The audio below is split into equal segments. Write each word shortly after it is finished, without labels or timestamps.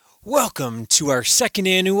Welcome to our second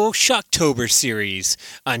annual Shocktober series.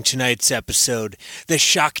 On tonight's episode, the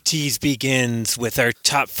Shock Tease begins with our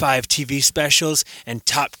top 5 TV specials and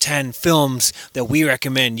top 10 films that we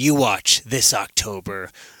recommend you watch this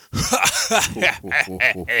October. I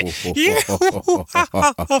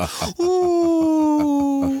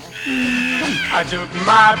took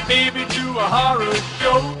my baby to a horror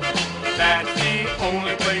show. That's the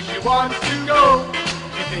only place she wants to go.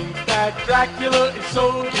 She thinks that Dracula is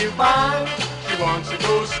so divine. She wants to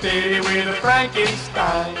go stay with a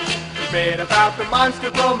Frankenstein. She's read about the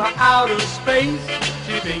monster from outer space.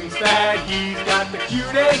 She thinks that he's got the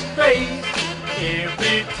cutest face.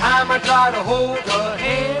 Every time I try to hold her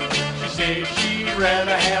hand, she says she'd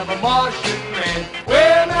rather have a Martian man.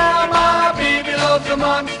 Well, now my baby loves a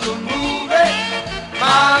monster movie.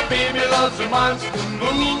 My baby loves a monster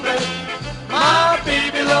movie. My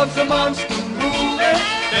baby loves a monster movie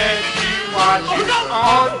that she watches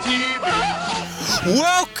on TV.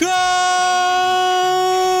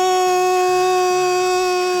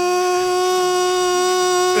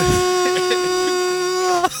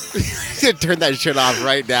 Turn that shit off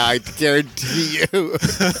right now, I guarantee you.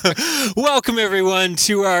 Welcome, everyone,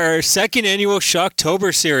 to our second annual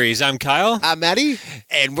Shocktober series. I'm Kyle. I'm Maddie,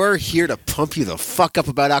 and we're here to pump you the fuck up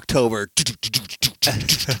about October.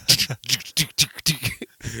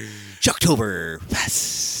 Shocktober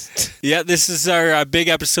Fest. Yeah, this is our big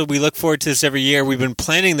episode. We look forward to this every year. We've been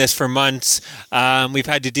planning this for months. We've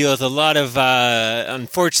had to deal with a lot of,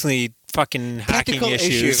 unfortunately, fucking hacking Technical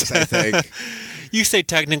issues, I think. You say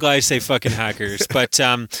technical, I say fucking hackers. But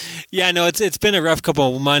yeah, no, it's been a rough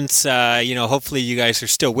couple of months. Hopefully you guys are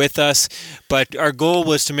still with us. But our goal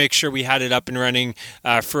was to make sure we had it up and running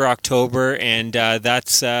for October, and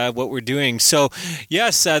that's what we're doing. So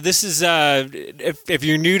yes, this is if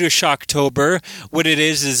you're new to Shocktober, what it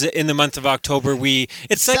is in the month of October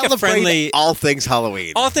it's like Celebrate a friendly all things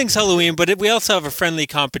Halloween. All things Halloween, but we also have a friendly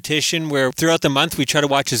competition where throughout the month we try to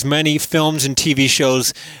watch as many films and TV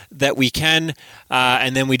shows that we can.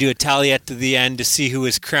 And then we do a tally at the end to see who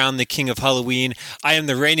is crowned the king of Halloween. I am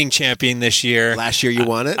the reigning champion this year. Last year you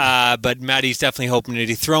won it. But Maddie's definitely hoping to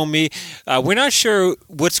dethrone me. We're not sure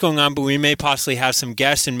what's going on, but we may possibly have some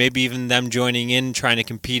guests and maybe even them joining in, trying to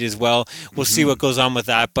compete as well. We'll see what goes on with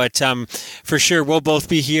that. But for sure, we'll both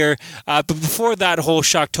be here. But before that whole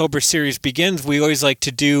Shocktober series begins, we always like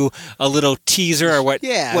to do a little teaser, or what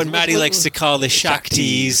Maddie likes to call the Shock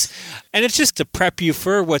Tease. And it's just to prep you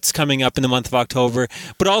for what's coming up in the month of October,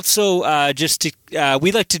 but also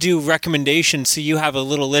we like to do recommendations, so you have a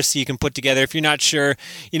little list that you can put together. If you're not sure,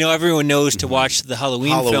 everyone knows to watch the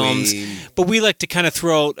Halloween films, but we like to kind of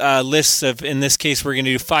throw out lists of, in this case, we're going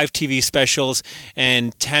to do 5 TV specials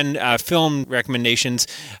and 10 film recommendations.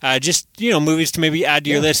 Movies to maybe add to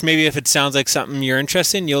your list. Maybe if it sounds like something you're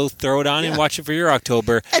interested in, you'll throw it on and watch it for your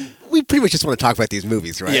October. And we pretty much just want to talk about these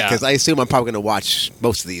movies, right? Yeah. Because I assume I'm probably going to watch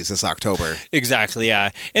most of these this October. Exactly,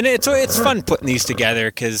 yeah. And it's fun putting these together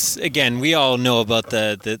because, again, we all know about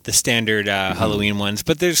the standard Halloween ones,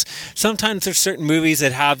 but sometimes there's certain movies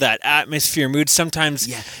that have that atmosphere, mood. Sometimes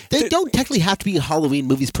they don't technically have to be Halloween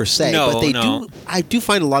movies per se, but they do. I do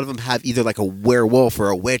find a lot of them have either like a werewolf or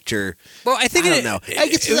a witch or. Well, I think I don't know.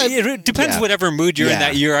 It depends whatever mood you're in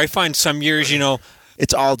that year. I find some years,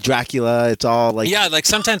 it's all Dracula. It's all like... Yeah, like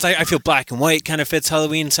sometimes I feel black and white kind of fits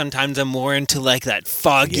Halloween. Sometimes I'm more into like that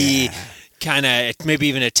foggy kind of, maybe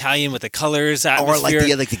even Italian with the colors atmosphere.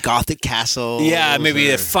 Or like the Gothic castle. Yeah, maybe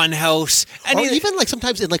a fun house. And even like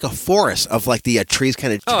sometimes in like a forest of like the trees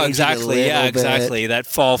kind of changing exactly. a little bit. That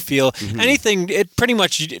fall feel. Anything, it pretty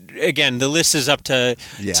much, again, the list is up to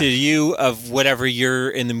you of whatever you're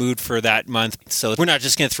in the mood for that month. So we're not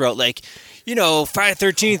just going to throw out like... Friday the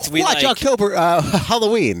 13th, watch October,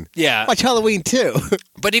 Halloween. Yeah. Watch Halloween 2.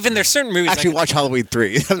 But even there's certain movies... Actually, watch Halloween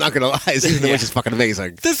 3. I'm not going to lie. Season which is fucking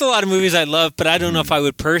amazing. There's a lot of movies I love, but I don't know if I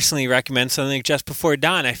would personally recommend something like Just Before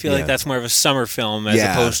Dawn. I feel like that's more of a summer film as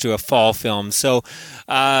opposed to a fall film. So,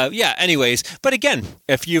 anyways. But again,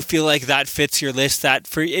 if you feel like that fits your list,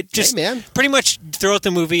 pretty much throw out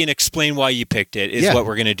the movie and explain why you picked it is what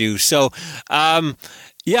we're going to do. So,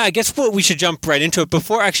 yeah, I guess we should jump right into it.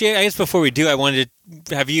 Before we do, I wanted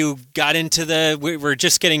to have you got into we're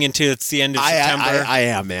just getting into, it's the end of September. I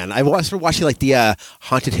am, man. I started watching like the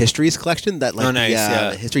Haunted Histories collection that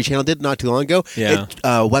the History Channel did not too long ago. Yeah.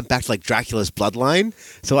 It went back to like Dracula's bloodline.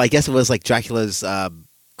 So I guess it was like Dracula's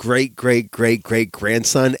great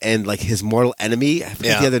grandson and like his mortal enemy. I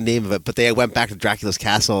forget the other name of it, but they went back to Dracula's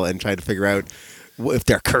castle and tried to figure out if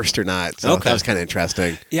they're cursed or not. So that was kind of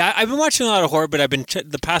interesting. Yeah, I've been watching a lot of horror, but I've been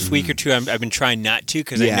the past week or two. I've been trying not to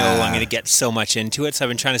because I know I'm going to get so much into it. So I've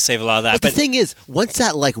been trying to save a lot of that. But the thing is, once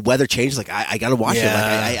that like weather changes, like I got to watch it. Like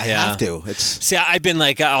I have to. See, I've been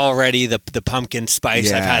like already the pumpkin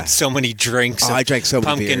spice. I've had so many drinks. I drank so many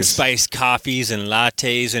pumpkin spice coffees and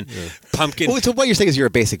lattes and pumpkin. Well, so what you're saying is you're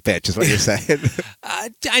a basic bitch, is what you're saying.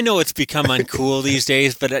 I know it's become uncool these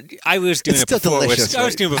days, but I was doing it before. I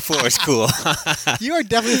was doing it before it was cool. You are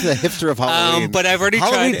definitely the hipster of Halloween. But I've already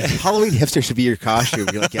tried. Halloween hipster should be your costume.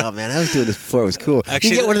 You're like, oh man, I was doing this before it was cool.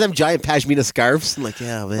 Actually, you get one of them giant pashmina scarves. I'm like,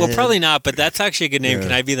 yeah, man. Well, probably not, but that's actually a good name.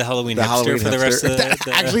 Can I be the Halloween hipster for the rest of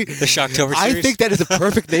the Shocktober series? I think that is a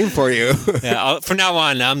perfect name for you. Yeah, from now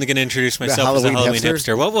on, I'm going to introduce myself as a Halloween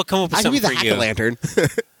hipster. Well, we'll come up with something for you. I can be the Hack-O-Lantern.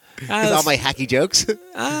 With all my hacky jokes?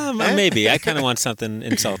 Maybe. I kind of want something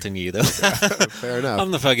insulting you, though. Fair enough.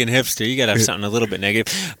 I'm the fucking hipster. You got to have something a little bit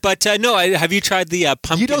negative. But no, have you tried the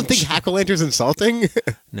pumpkin... You don't think Hack-O-Lantern's insulting?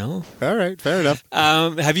 No. All right, fair enough.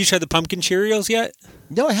 Have you tried the pumpkin Cheerios yet?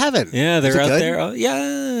 No, I haven't. Yeah, they're out there. Oh,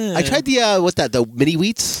 yeah. I tried the, the mini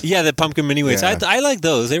wheats? Yeah, the pumpkin mini wheats. Yeah. I like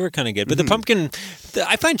those. They were kind of good. But the pumpkin,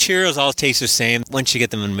 I find Cheerios all taste the same. Once you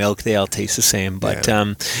get them in milk, they all taste the same. But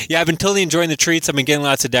I've been totally enjoying the treats. I've been getting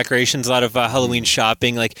lots of decorations, a lot of Halloween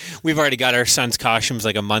shopping. Like, we've already got our son's costumes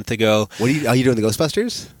like a month ago. Are you doing the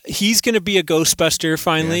Ghostbusters? He's going to be a Ghostbuster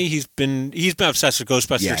finally. Yeah. He's been obsessed with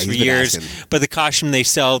Ghostbusters for years. But the costume they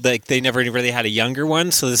sell, they never really had a younger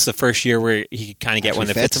one. So this is the first year where he kind of get one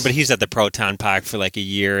that fits him. But he's at the Proton Pack for like a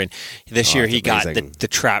year, and this year he got the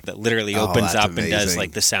trap that literally opens up and does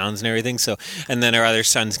like the sounds and everything. So, and then our other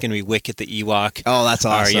son's going to be Wicket the Ewok. Oh, that's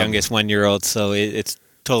awesome. Our youngest 1-year-old. So it's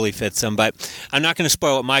totally fits him. But I'm not going to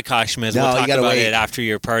spoil what my costume is. No, we'll talk about it after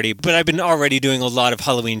your party. But I've been already doing a lot of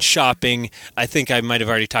Halloween shopping. I think I might have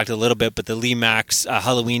already talked a little bit, but the Lee Max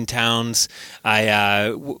Halloween towns,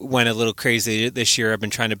 I went a little crazy this year. I've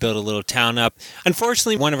been trying to build a little town up.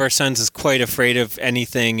 Unfortunately, one of our sons is quite afraid of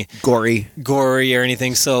anything gory or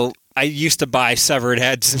anything. So I used to buy severed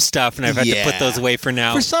heads and stuff, and I've had to put those away for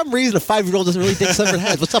now. For some reason, a 5-year-old doesn't really dig severed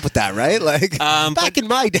heads. What's up with that, right? Like, back in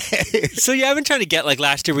my day. So, I've been trying to get, like,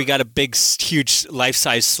 last year we got a big, huge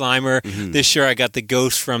life-size Slimer. Mm-hmm. This year I got the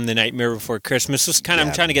ghost from The Nightmare Before Christmas. So,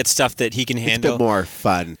 I'm trying to get stuff that he can handle. It's a bit more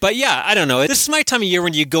fun. But, yeah, I don't know. This is my time of year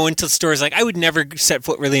when you go into stores. Like, I would never set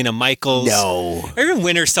foot really in a Michael's. No. Or even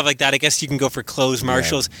winter, stuff like that. I guess you can go for clothes,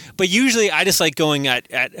 Marshalls. Yeah. But usually I just like going at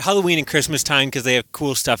Halloween and Christmas time because they have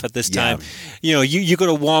cool stuff at this time. You go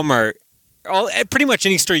to Walmart, pretty much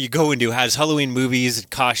any store you go into has Halloween movies,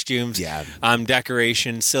 costumes,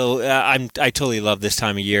 decorations. So I totally love this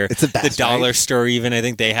time of year. It's the best. The dollar store, even, I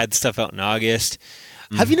think they had stuff out in August.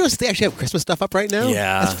 Have you noticed they actually have Christmas stuff up right now?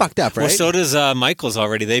 Yeah. That's fucked up, right? Well, so does Michael's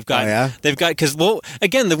already. They've got, because,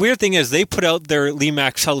 again, the weird thing is they put out their Lee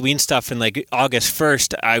Max Halloween stuff in like August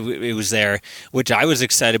 1st. It was there, which I was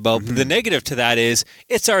excited about. Mm-hmm. But the negative to that is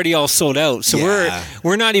it's already all sold out. So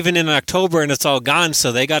we're not even in October and it's all gone.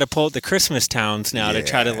 So they got to pull out the Christmas towns now to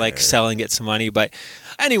try to like sell and get some money. But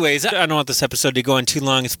anyways, I don't want this episode to go on too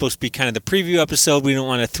long. It's supposed to be kind of the preview episode. We don't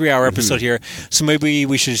want a 3-hour episode here. So maybe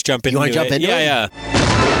we should just jump into it. You want to jump into it? Yeah.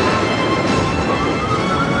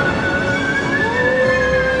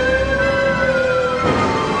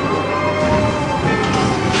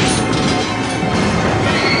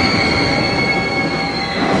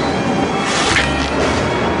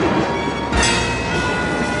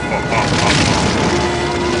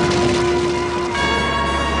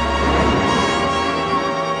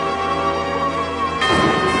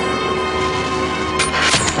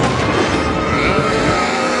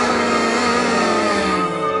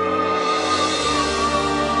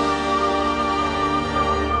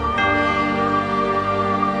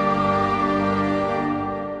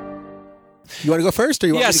 You want to go first, or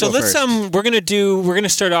you want me to go first? We're gonna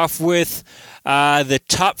start off with the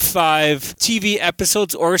top 5 TV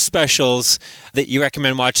episodes or specials that you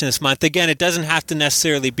recommend watching this month. Again, it doesn't have to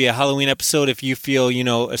necessarily be a Halloween episode. If you feel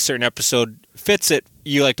a certain episode fits it,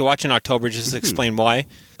 you like to watch in October. Just explain why.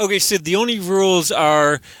 Okay, so the only rules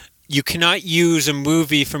are you cannot use a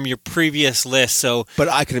movie from your previous list. But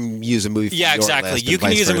I can use a movie from your exactly. list. You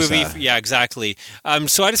can use a movie. Exactly.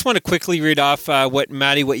 So I just want to quickly read off what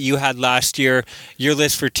you had last year, your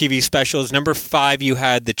list for TV specials. Number 5, you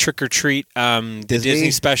had the Trick or Treat, the Disney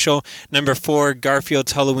special. Number 4,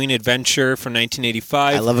 Garfield's Halloween Adventure from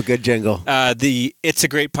 1985. I love a good jingle. The It's a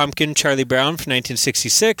Great Pumpkin, Charlie Brown from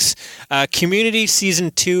 1966. Community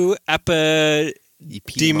Season 2,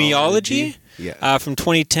 Epidemiology. From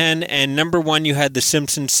 2010, and number 1 you had The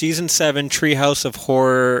Simpsons Season 7 Treehouse of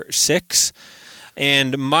Horror 6.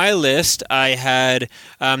 And my list, I had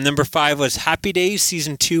number 5 was Happy Days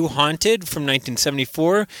Season 2 Haunted from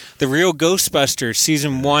 1974. The Real Ghostbusters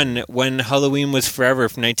Season 1 When Halloween Was Forever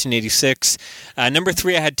from 1986. Number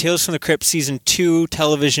 3, I had Tales from the Crypt Season 2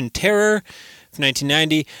 Television Terror from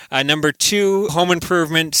 1990. Number 2, Home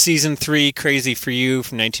Improvement Season 3 Crazy for You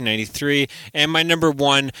from 1993. And my number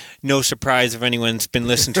 1, no surprise if anyone's been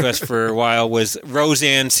listening to us for a while, was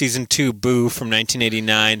Roseanne Season 2 Boo from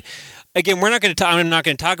 1989. Again, I'm not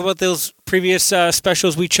going to talk about those previous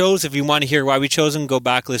specials we chose. If you want to hear why we chose them, go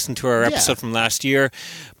back, listen to our episode from last year.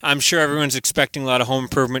 I'm sure everyone's expecting a lot of Home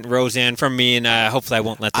Improvement, Roseanne from me, and hopefully I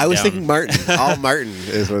won't let them down. I was thinking Martin. All Martin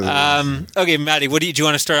is what it is. Okay, Maddie, do you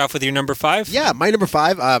want to start off with your number 5? Yeah, my number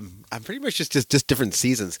 5, I'm pretty much just different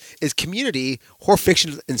seasons, is Community, Horror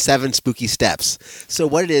Fiction in 7 Spooky Steps. So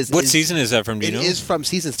what it is... What season is that from, do you know? It is from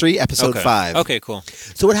Season 3, Episode 5. Okay, cool.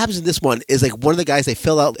 So what happens in this one is, like, one of the guys, they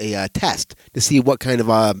fill out a test to see what kind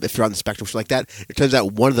of, if you're on the spectrum, something like that. It turns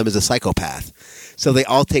out one of them is a psychopath. So they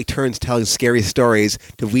all take turns telling scary stories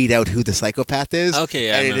to weed out who the psychopath is. Okay,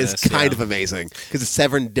 yeah, and it is kind of amazing because it's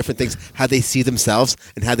 7 different things, how they see themselves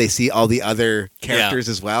and how they see all the other characters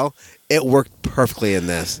as well. It worked perfectly in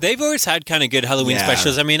this. They've always had kind of good Halloween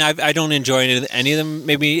specials. I mean, I don't enjoy any of them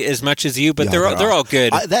maybe as much as you, but they're all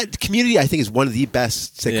good. That Community, I think, is one of the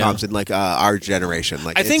best sitcoms in like our generation.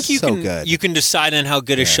 Like, I think you can decide on how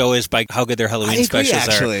good a show is by how good their Halloween specials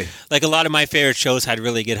are. Like a lot of my favorite shows had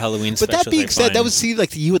really good Halloween specials. But that being said, that would seem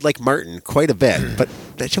like you would like Martin quite a bit. But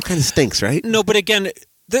that show kind of stinks, right? No, but again,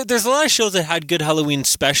 there's a lot of shows that had good Halloween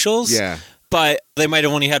specials. Yeah. But they might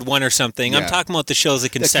have only had one or something. Yeah. I'm talking about the shows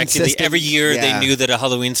that consecutively. Every year they knew that a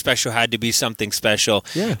Halloween special had to be something special.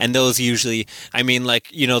 Yeah. And those usually, I mean,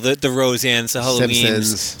 like, you know, the Roseannes, the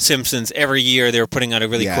Halloweens, Simpsons. Every year they were putting out a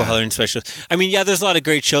really cool Halloween special. I mean, there's a lot of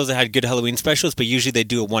great shows that had good Halloween specials, but usually they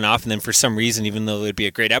do it one-off, and then for some reason, even though it would be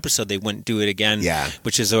a great episode, they wouldn't do it again,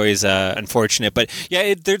 which is always unfortunate. But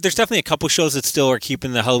yeah, there's definitely a couple shows that still are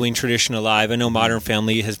keeping the Halloween tradition alive. I know Modern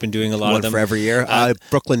Family has been doing a lot of them. For every year.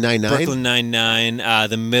 Brooklyn Nine-Nine. Brooklyn Nine-Nine.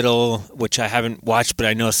 The Middle, which I haven't watched, but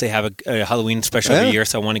I noticed they have a Halloween special every year,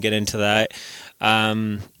 so I want to get into that.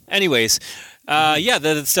 Anyways,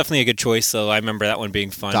 that's definitely a good choice, so I remember that one being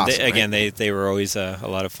fun. Awesome, they were always a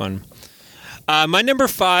lot of fun. My number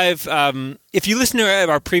 5, if you listen to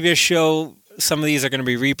our previous show, some of these are going to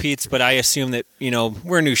be repeats, but I assume that, you know,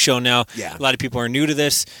 we're a new show now. Yeah. A lot of people are new to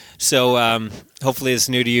this, so hopefully it's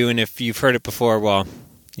new to you, and if you've heard it before, well...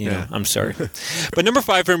 You know, I'm sorry. But number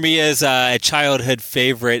 5 for me is a childhood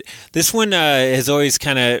favorite. This one has always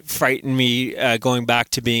kind of frightened me going back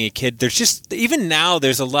to being a kid. There's just, even now,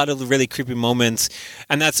 there's a lot of really creepy moments.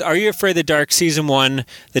 And that's Are You Afraid of the Dark Season 1,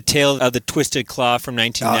 The Tale of the Twisted Claw from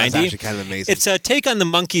 1990. Oh, that's actually kind of amazing. It's a take on The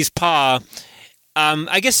Monkey's Paw.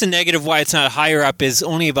 I guess the negative why it's not higher up is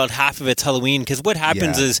only about half of it's Halloween, because what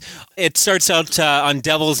happens is it starts out on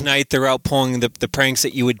Devil's Night. They're out pulling the pranks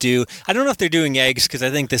that you would do. I don't know if they're doing eggs, because I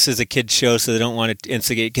think this is a kid's show, so they don't want to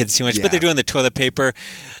instigate kids too much, but they're doing the toilet paper.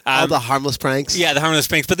 All the harmless pranks? Yeah, the harmless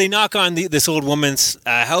pranks. But they knock on this old woman's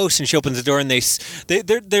house, and she opens the door, and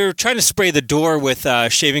they're trying to spray the door with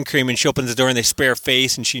shaving cream, and she opens the door, and they spray her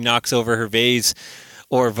face, and she knocks over her vase,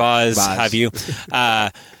 or vase. Have you.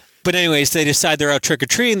 But anyways, they decide they're out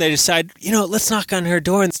trick-or-treating. They decide, you know, let's knock on her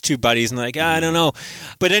door. And it's 2 buddies, and they're like, I don't know.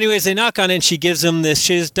 But anyways, they knock on it, and she gives them this.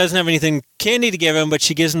 She doesn't have anything candy to give them, but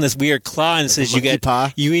she gives them this weird claw and says,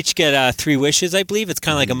 you each get 3 wishes, I believe. It's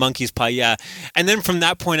kind of like a monkey's paw, yeah. And then from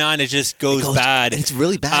that point on, it just goes bad. It's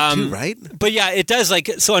really bad, too, right? But yeah, it does.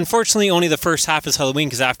 Like, so unfortunately, only the first half is Halloween,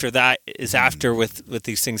 because after that is after with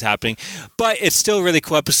these things happening. But it's still a really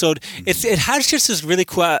cool episode. It has just this really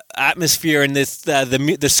cool atmosphere, and this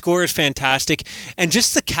the score is fantastic, and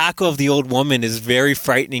just the cackle of the old woman is very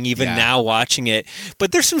frightening even now watching it.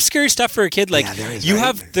 But there's some scary stuff for a kid. Like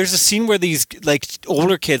there's a scene where these like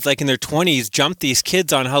older kids, like in their 20s, jump these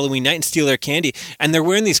kids on Halloween night and steal their candy, and they're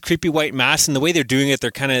wearing these creepy white masks, and the way they're doing it,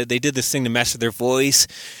 they did this thing to mess with their voice.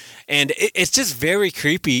 And it's just very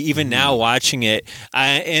creepy even now watching it.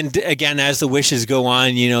 And again, as the wishes go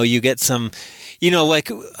on, you know, you get some, you know,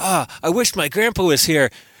 like, I wish my grandpa was here.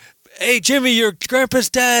 Hey, Jimmy, your grandpa's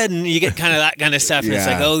dead, and you get kind of that kind of stuff, and it's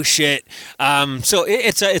like, oh, shit. So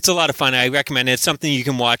it's a lot of fun. I recommend it. It's something you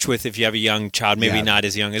can watch with if you have a young child, maybe not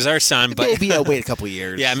as young as our son. But maybe wait a couple of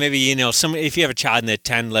years. Yeah, maybe, you know, if you have a child in the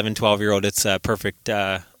 10, 11, 12-year-old, it's a perfect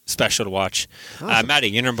special to watch. Awesome. Maddie,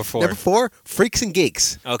 you're number 4. Number 4, Freaks and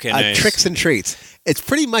Geeks. Okay, nice. Tricks and Treats. It's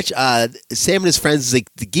pretty much Sam and his friends, like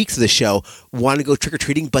the geeks of the show, want to go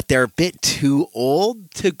trick-or-treating, but they're a bit too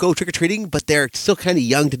old to go trick-or-treating, but they're still kind of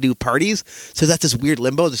young to do parties. So that's this weird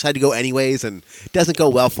limbo. They decide to go anyways, and it doesn't go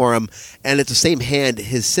well for him. And at the same hand,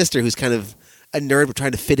 his sister, who's kind of a nerd but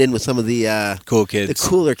trying to fit in with some of the cool kids, the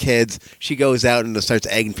cooler kids, she goes out and starts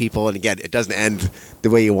egging people. And again, it doesn't end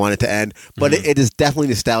the way you want it to end, but it is definitely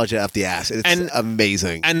nostalgia up the ass. It's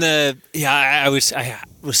amazing. And I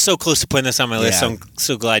was so close to putting this on my list, so I'm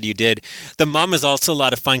so glad you did. The mom is also a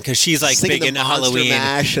lot of fun because she's like Singing big into Monster Halloween.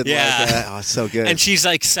 Mash and it's so good. And she's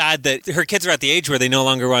like sad that her kids are at the age where they no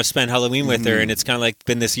longer want to spend Halloween with her, and it's kind of like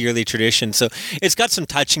been this yearly tradition. So it's got some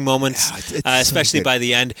touching moments, especially so by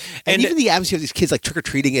the end. And even the atmosphere of these kids like trick or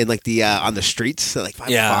treating and like the on the streets, like 5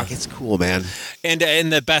 o'clock, it's cool, man. And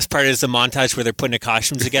the best part is the montage where they're putting the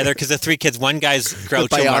costumes together because the 3 kids, one guy's Groucho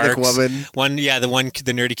the bionic Marx, woman,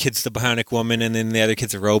 the nerdy kid's the bionic woman, and then the other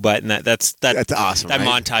kid's a robot, and that's awesome. That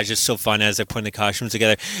right? montage is so fun as they're putting the costumes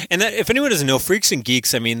together. And if anyone doesn't know, Freaks and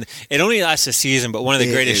Geeks, I mean, it only lasts a season, but one of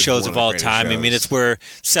the greatest shows of all time. I mean, it's where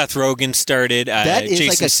Seth Rogen started. That is Jason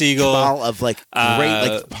like a Segel cabal of like great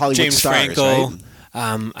like Hollywood James stars, Franco.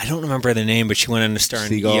 Right? I don't remember the name, but she went on to star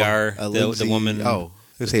in ER. The woman. Oh,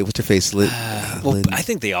 let's say what's her face? I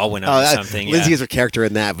think they all went on to something. Lindsay is her character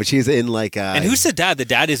in that, but she's in like. And who's the dad? The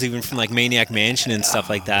dad is even from like Maniac Mansion and stuff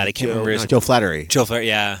like that. I can't remember his. Joe Flattery. Joe Flattery,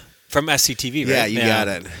 yeah, from SCTV, right? Yeah, you got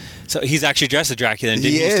it. So he's actually dressed as Dracula and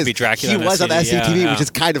didn't used to be Dracula. He was on SCTV, which is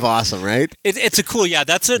kind of awesome, right? It's a cool,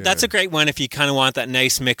 that's a great one if you kind of want that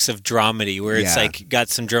nice mix of dramedy where it's like got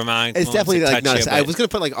some dramatic. It's definitely like not. I was going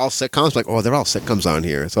to put like all sitcoms, like they're all sitcoms on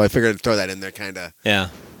here, so I figured I'd throw that in there, kind of. Yeah.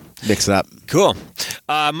 Mix it up. Cool.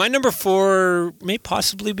 My number 4 may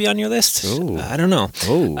possibly be on your list. Ooh. I don't know.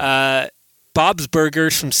 Oh. Bob's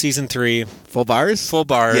Burgers from season 3. Full bars? Full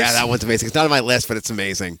bars. Yeah, that one's amazing. It's not on my list, but it's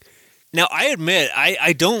amazing. Now, I admit,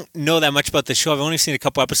 I don't know that much about the show. I've only seen a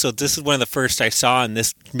couple episodes. This is one of the first I saw, and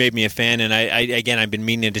this made me a fan. And I've been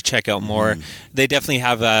meaning to check out more. They definitely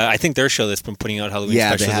have, I think, their show that's been putting out Halloween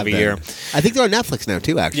specials every year. I think they're on Netflix now,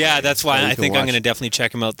 too, actually. Yeah, that's why I think I'm going to definitely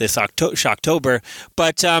check them out this Shocktober.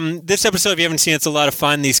 But this episode, if you haven't seen it, it's a lot of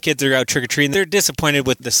fun. These kids are out trick-or-treating. They're disappointed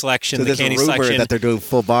with the selection, the candy selection. So there's a rumor that they're doing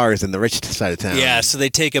full bars in the rich side of town. Yeah, so they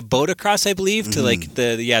take a boat across, I believe, to like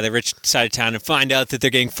the rich side of town and find out that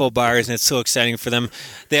they're getting full bars, and it's so exciting for them.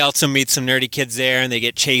 They also meet some nerdy kids there, and they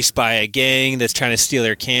get chased by a gang that's trying to steal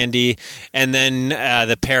their candy. And then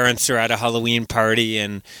the parents are at a Halloween party,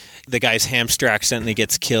 and the guy's hamster accidentally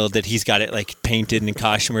gets killed, that he's got it like painted in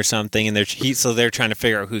costume or something, and they're trying to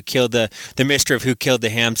figure out who killed the mystery of who killed the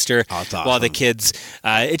hamster. Oh, awesome. While the kids,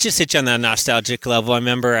 it just hits you on that nostalgic level. I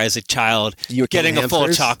remember as a child getting a full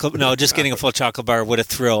chocolate. No, just getting a full chocolate bar. What a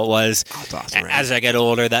thrill it was! Oh, that's awesome, right? As I got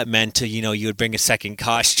older, that meant you would bring a second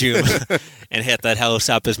costume and hit that house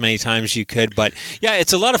up as many times as you could. But yeah,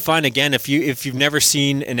 it's a lot of fun. Again, if you've never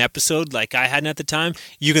seen an episode like I hadn't at the time,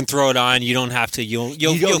 you can throw it on. You don't have to. You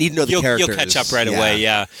don't need to know the characters. You'll catch up right away.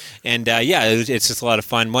 Yeah, and it's just a lot of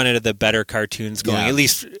fun. One of the better cartoons going, at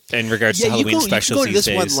least in regards to Halloween specials these days.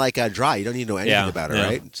 You go to this one like dry. You don't need to know anything about it,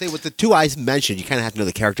 right? Say with the 2 eyes mentioned, you kind of have to know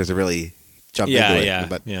the characters to really jump into it.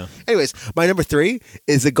 But anyways, my number 3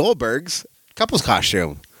 is the Goldbergs couples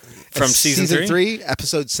costume. From season 3,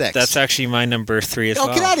 episode 6. That's actually my number 3 as well.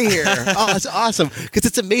 Oh, get out of here. Oh, that's awesome. Because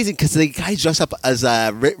it's amazing because the guys dress up as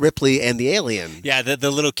Ripley and the alien. Yeah, the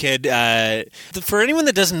little kid. For anyone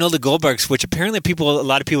that doesn't know the Goldbergs, which apparently a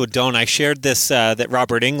lot of people don't, I shared this that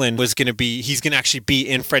Robert Englund he's going to actually be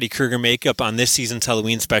in Freddy Krueger makeup on this season's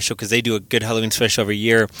Halloween special because they do a good Halloween special every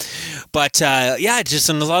year. But just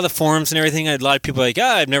on a lot of the forums and everything, a lot of people are like,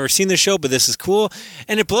 I've never seen the show, but this is cool.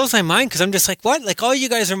 And it blows my mind because I'm just like, what? Like all you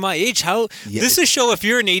guys are my age. This is a show, if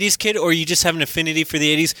you're an 80s kid or you just have an affinity for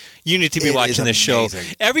the 80s, you need to be watching this show.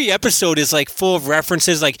 Every episode is like full of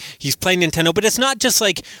references, like he's playing Nintendo, but it's not just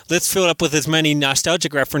like let's fill it up with as many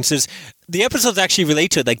nostalgic references. The episodes actually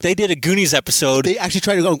relate to it. Like they did a Goonies episode. They actually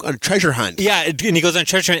try to go on a treasure hunt. Yeah, and he goes on a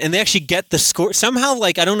treasure hunt, and they actually get the score somehow.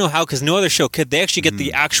 Like I don't know how, because no other show could. They actually get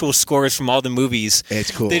the actual scores from all the movies.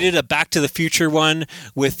 It's cool. They did a Back to the Future one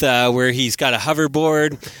with where he's got a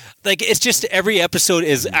hoverboard. Like it's just every episode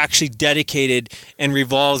is actually dedicated and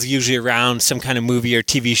revolves usually around some kind of movie or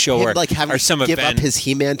TV show or some give event. Up his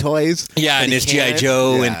He-Man toys. Yeah, and his G.I.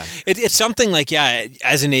 Joe, and it's something like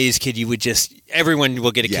as an 80s kid you would just everyone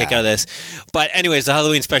will get a kick Yeah. out of this. But anyways, the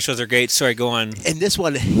Halloween specials are great. Sorry, go on. In this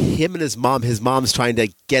one, him and his mom's trying to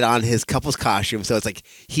get on his couple's costume. So it's like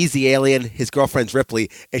he's the alien, his girlfriend's Ripley,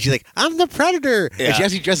 and she's like, I'm the Predator. Yeah. And she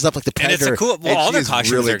actually dresses up like the And Predator. it's a cool. Well, and all their she's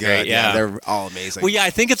costumes really are good. great. Yeah. They're all amazing. Well, yeah, I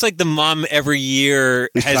think it's like the mom every year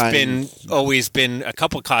He's has trying- always been a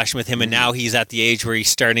couple costume with him, and now he's at the age where he's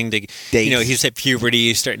starting to, Date. he's at puberty,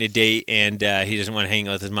 he's starting to date, and he doesn't want to hang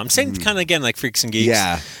out with his mom. Same kind of again like Freaks and Geeks.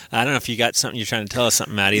 Yeah. I don't know if you got something you're trying to tell us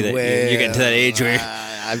something, Maddie, that you're getting to that age where.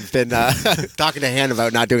 I've been talking to Han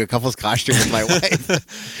about not doing a couple's costume with my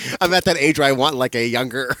wife. I'm at that age where I want like a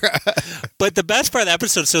younger. But the best part of the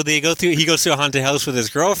episode, so he goes to a haunted house with his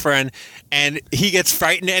girlfriend, and he gets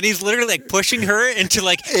frightened, and he's literally like pushing her into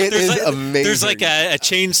like It is amazing. There's like a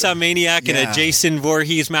chainsaw maniac and Yeah. a Jason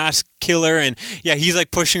Voorhees mask killer, and yeah, he's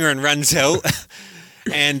like pushing her and runs out.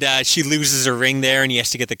 And she loses her ring there, and he has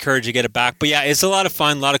to get the courage to get it back. But yeah, it's a lot of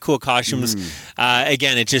fun, a lot of cool costumes.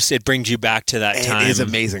 Again, it brings you back to that time. It is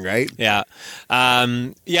amazing, right? Yeah,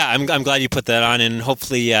 I'm glad you put that on, and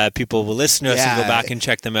hopefully people will listen to us and go Yeah. back and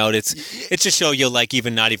check them out. It's a show you'll like,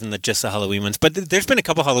 not even just the Halloween ones, but there's been a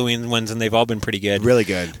couple Halloween ones, and they've all been pretty good. Really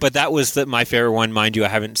good. But that was my favorite one, mind you. I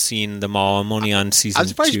haven't seen them all. I'm only on season I'm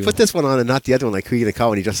surprised 2. you put this one on and not the other one. Like, who are you going to call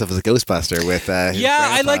when he dresses up as a Ghostbuster with his Yeah,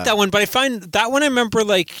 I grandpa? like that one, but I find that one I remember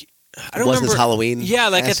like. I don't Wasn't remember this Halloween? Yeah,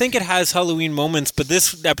 like I esque? think it has Halloween moments, but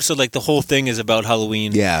this episode, like the whole thing is about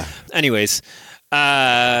Halloween. Yeah. Anyways,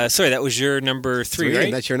 sorry, that was your number 3, And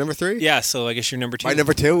right? that's your number 3? Yeah, so I guess your number 2. My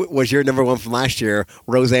number 2 was your number 1 from last year,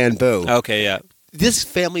 Roseanne Boo. Okay, yeah. This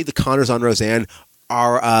family, the Connors on Roseanne,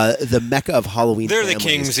 are the mecca of Halloween. They're the families.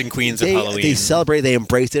 kings and queens They, of Halloween. They celebrate, they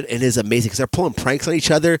embrace it, and it is amazing because they're pulling pranks on each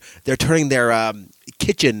other. They're turning their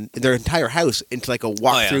kitchen, their entire house, into like a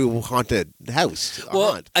walk-through haunted house. a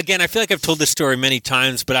Well, haunt. again, I feel like I've told this story many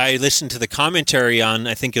times, but I listened to the commentary on,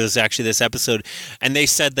 I think it was actually this episode, and they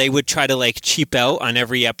said they would try to like cheap out on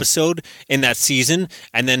every episode in that season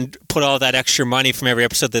and then put all that extra money from every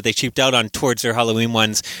episode that they cheaped out on towards their Halloween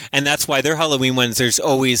ones. And that's why their Halloween ones, there's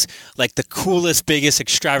always like the coolest, biggest,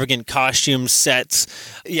 extravagant costume sets.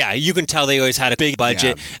 Yeah, you can tell they always had a big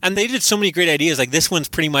budget. Yeah. And they did so many great ideas. Like this one's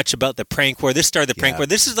pretty much about the prank war. This started the prank Yeah. war.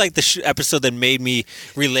 This is like the episode that made me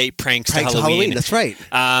relate pranks to Halloween. That's right.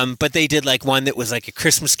 But they did like one that was like a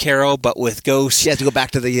Christmas Carol, but with ghosts. She has to go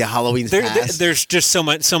back to the Halloween's past. There's just so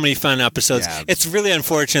many fun episodes. Yeah. It's really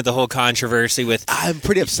unfortunate, the whole controversy with. I'm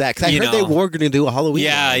pretty upset because I You heard they know. were going to do a Halloween.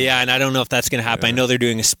 Yeah, one. yeah, and I don't know if that's going to happen. I know they're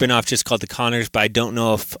doing a spin-off just called The Connors, but I don't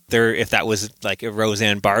know if that was like a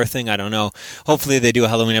Roseanne Barr thing. I don't know. Hopefully they do a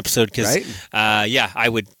Halloween episode because, Right? yeah, I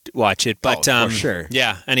would watch it. But Oh, for sure.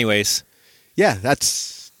 Yeah. Anyways, Yeah,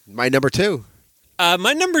 that's my number 2.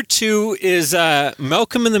 my number 2 is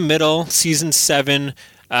Malcolm in the Middle, season 7,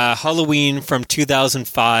 Halloween from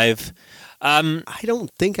 2005. I don't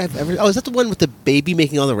think I've ever. Oh, is that the one with the baby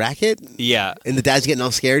making all the racket? Yeah. And the dad's getting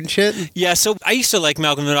all scared and shit? Yeah, so I used to like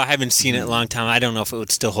Malcolm in the Middle. I haven't seen it in a long time. I don't know if it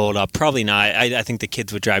would still hold up. Probably not. I think the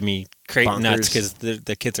kids would drive me nuts because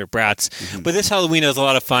the kids are brats. But this Halloween is a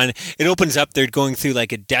lot of fun. It opens up, they're going through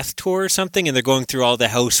like a death tour or something, and they're going through all the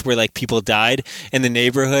house where like people died in the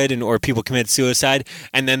neighborhood or people committed suicide,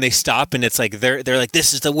 and then they stop and it's like they're like,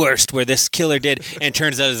 this is the worst where this killer did, and it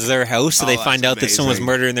turns out it's their house, so they that's find out that someone's amazing.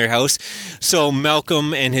 murdered in their house. So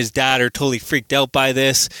Malcolm and his dad are totally freaked out by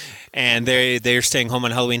this, and they're staying home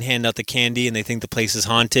on Halloween, handing out the candy, and they think the place is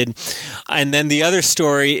haunted. And then the other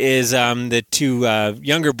story is the 2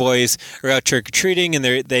 younger boys are out trick-or-treating, and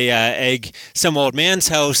they egg some old man's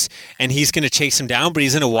house, and he's going to chase him down, but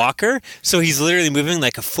he's in a walker, so he's literally moving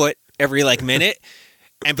like a foot every like minute.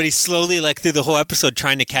 But he's slowly, like, through the whole episode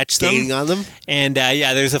trying to catch them. Gaining on them? And,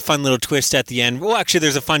 yeah, there's a fun little twist at the end. Well, actually,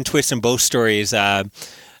 there's a fun twist in both stories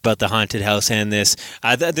about the haunted house and this.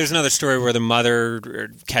 There's another story where the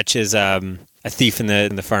mother catches a thief in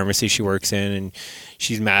the pharmacy she works in, and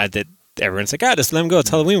she's mad that everyone's like, just let him go. It's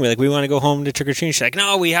Halloween. We want to go home to trick-or-treat. She's like,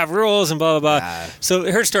 no, we have rules and blah, blah, blah.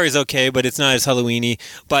 So her story's okay, but it's not as Halloween-y.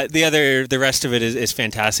 But the rest of it is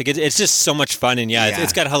fantastic. It's just so much fun. And,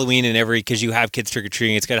 it's got Halloween in every, because you have kids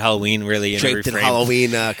trick-or-treating. It's got Halloween really in every Draped in frame.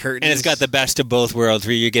 Halloween curtains. And it's got the best of both worlds,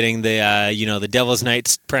 where you're getting the Devil's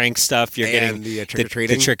Night prank stuff, you're And getting the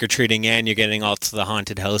trick-or-treating. the trick-or-treating, and you're getting also the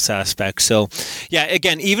haunted house aspect. So, yeah,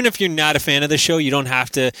 again, even if you're not a fan of the show, you don't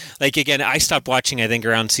have to, like, again, I stopped watching, I think,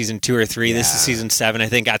 around season 2 or 3. This is season 7. I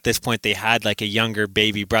think at this point they had, like, a younger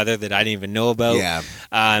baby brother that I didn't even know about. Yeah.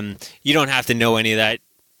 You don't have to know any of that.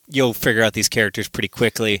 You'll figure out these characters pretty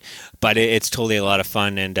quickly, but it's totally a lot of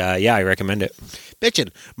fun, and, I recommend it. Bitchin'.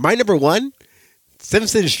 My number 1,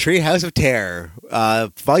 Simpsons Treehouse of Terror,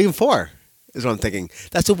 Volume 4. is what I'm thinking.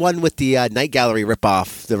 That's the one with the Night Gallery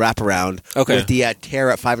ripoff, the wraparound. Okay. With the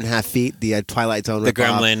Terror at 5.5 feet, the Twilight Zone The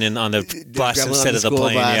ripoff. gremlin and on the bus Gremlin instead on of the school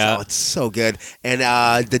plane. bus. Yeah. Oh, it's so good. And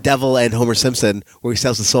The Devil and Homer Simpson, where he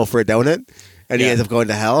sells the soul for a donut, and he Yeah. ends up going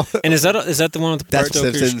to hell. And is that the one with Bart That's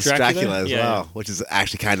Stoker's Simpson's Dracula? Dracula as Yeah. well, which is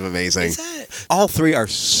actually kind of amazing. Is that- All three are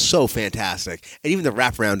so fantastic, and even the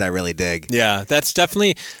wraparound I really dig. Yeah, that's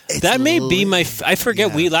definitely It's that may be my. I forget.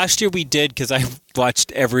 yeah. We last year we did because I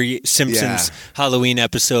watched every Simpsons Halloween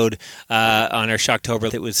episode on our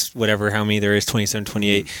Shocktober. It was whatever how many there is 27,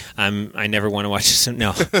 28. I never want to watch this.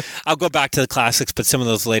 No, I'll go back to the classics, but some of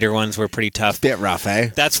those later ones were pretty tough. Bit rough, eh?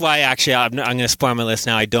 That's why actually I'm going to spoil my list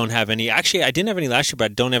now. I don't have any. Actually, I didn't have any last year, but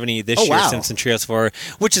I don't have any this Oh, year. wow. Simpson Trios 4,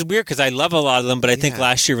 which is weird because I love a lot of them, but I think Yeah.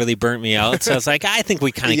 last year really burnt me out. So I was like, I think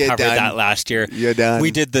we kind of You're covered done. that last year. You're done. We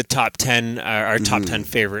did the top 10, our top 10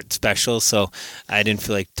 favorite specials, so I didn't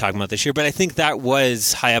feel like talking about this year. But I think that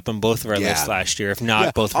was high up on both of our Yeah. lists last year, if not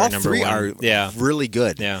Yeah, both of all our number three one. are Yeah. really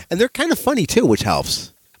good. Yeah. And they're kind of funny, too, which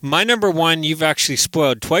helps. My number one, you've actually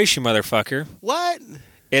spoiled twice, you motherfucker. What?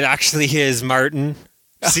 It actually is Martin,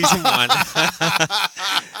 season 1.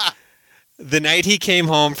 The night he came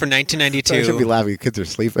home for I should be 1992. laughing. Kids are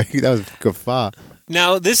sleeping. That was good fun.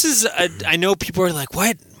 Now, this is, I know people are like,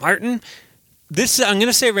 what, Martin? I'm going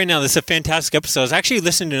to say right now, this is a fantastic episode. I was actually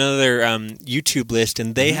listening to another YouTube list,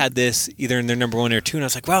 and they had this either in their number 1 or 2, and I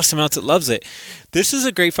was like, wow, someone else that loves it. This is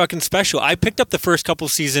a great fucking special. I picked up the first couple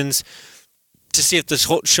seasons to see if this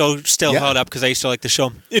whole show still Yeah. held up, because I used to like the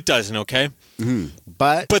show. It doesn't, okay?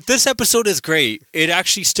 But But this episode is great. It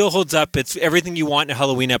actually still holds up. It's everything you want in a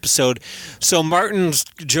Halloween episode. So Martin's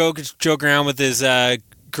joking around with his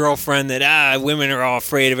girlfriend that women are all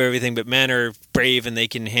afraid of everything, but men are brave and they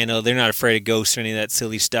can handle. They're not afraid of ghosts or any of that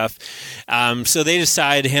silly stuff. So they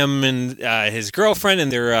decide him and his girlfriend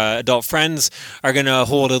and their adult friends are going to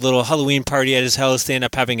hold a little Halloween party at his house. They end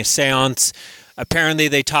up having a seance. Apparently,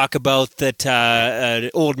 they talk about that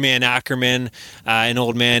old man Ackerman, an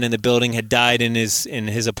old man in the building, had died in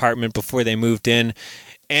his apartment before they moved in.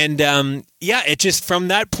 And, it just, from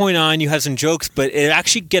that point on, you have some jokes, but it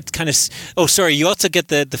actually gets kind of... Oh, sorry, you also get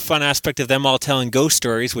the fun aspect of them all telling ghost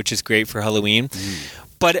stories, which is great for Halloween.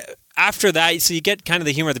 But after that, so you get kind of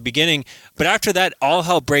the humor at the beginning, but after that, all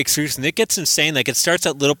hell breaks loose, and it gets insane. Like, it starts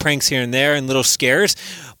at little pranks here and there and little scares,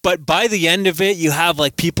 but by the end of it, you have,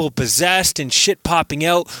 like, people possessed and shit popping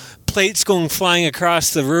out, plates going flying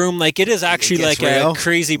across the room. Like, it is actually gets like real. a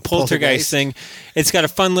crazy poltergeist thing. It's got a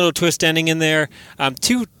fun little twist ending in there.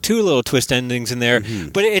 Two little twist endings in there.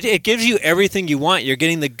 But it gives you everything you want. You're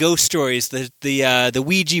getting the ghost stories, the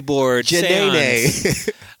Ouija board, seance.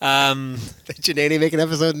 Janae. Did Janae make an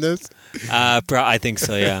episode in this? I think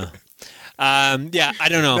so, yeah. I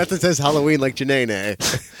don't know. Nothing says Halloween like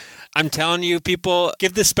Janae. I'm telling you, people,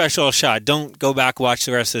 give this special a shot. Don't go back, watch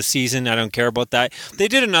the rest of the season. I don't care about that. They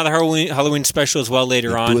did another Halloween special as well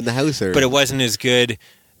later on. Doing the house, or? But it wasn't as good.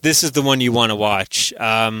 This is the one you want to watch.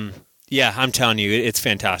 I'm telling you, it's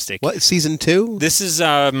fantastic. What, season 2? This is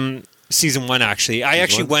season 1, actually. I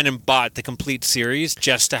actually went and bought the complete series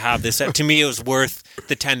just to have this. To me, it was worth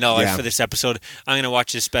the $10 for this episode. I'm going to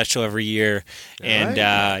watch this special every year. And,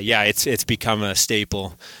 it's become a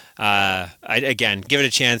staple. Again, give it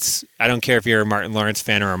a chance. I don't care if you're a Martin Lawrence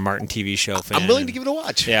fan or a Martin TV show fan. I'm willing to give it a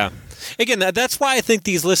watch. Yeah. Again, that's why I think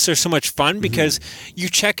these lists are so much fun, because you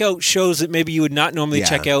check out shows that maybe you would not normally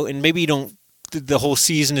check out, and maybe you don't. The whole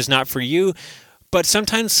season is not for you. But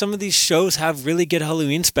sometimes some of these shows have really good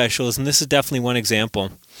Halloween specials, and this is definitely one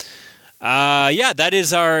example. That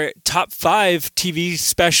is our top 5 TV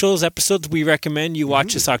specials, episodes we recommend you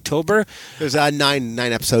watch this October. There's 9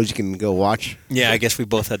 episodes you can go watch. Yeah, I guess we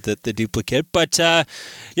both had the duplicate. But, and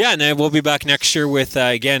then we'll be back next year with,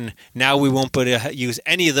 again, now we won't use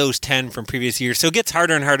any of those 10 from previous years. So it gets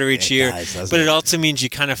harder and harder each year. Does, but it also means you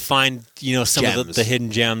kind of find, some of the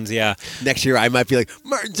hidden gems, yeah. Next year I might be like,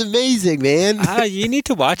 Martin's amazing, man. You need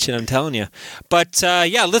to watch it, I'm telling you. But,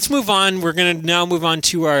 let's move on. We're going to now move on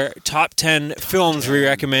to our top 10 films we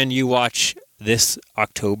recommend you watch this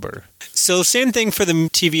October. So same thing for the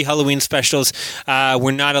TV Halloween specials.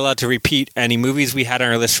 We're not allowed to repeat any movies we had on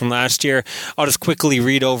our list from last year. I'll just quickly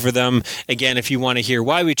read over them. Again, if you want to hear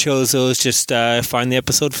why we chose those, just find the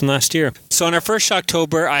episode from last year. So on our first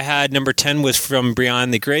October, I had number 10 was From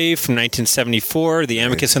Beyond the Grave from 1974, the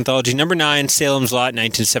Amicus Anthology. Number 9, Salem's Lot,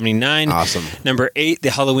 1979. Awesome. Number 8,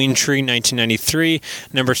 The Halloween Tree, 1993.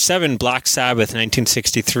 Number 7, Black Sabbath,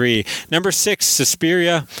 1963. Number 6,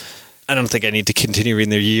 Suspiria. I don't think I need to continue reading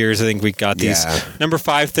their years. I think we got these. Yeah. Number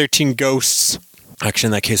 5, 13 Ghosts. Actually,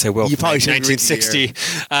 in that case, I will. You probably should read the 1960.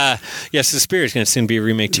 Yes, Suspiria is going to soon be a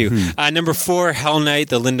remake, too. Number 4, Hell Night,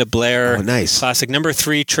 the Linda Blair classic. Number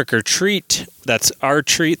 3, Trick or Treat. That's Our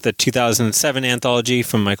Treat, the 2007 anthology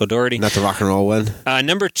from Michael Dougherty. Not the rock and roll one.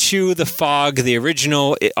 Number 2, The Fog, the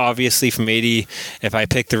original, obviously from 80. If I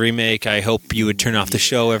picked the remake, I hope you would turn off the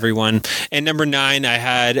show, everyone. And number 9, I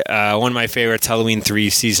had one of my favorites, Halloween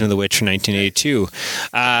 3, Season of the Witch from 1982.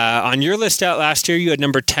 On your list out last year, you had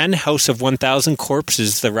number 10, House of 1000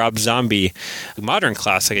 Corpses, the Rob Zombie modern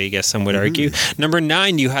classic, I guess some would argue. Number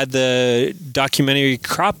 9, you had the documentary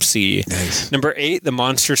Cropsy. Nice. Number 8, The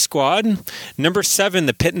Monster Squad. Number 7,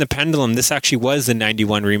 The Pit and the Pendulum. This actually was the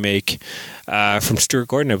 91 remake from Stuart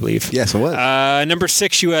Gordon, I believe. Yes, it was. Number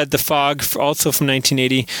 6, you had The Fog, also from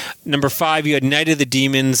 1980. Number 5, you had Night of the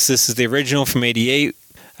Demons. This is the original from 88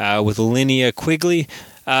 with Linnea Quigley.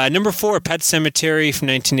 Number 4, Pet Sematary from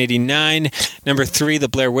 1989. Number 3, The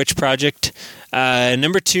Blair Witch Project.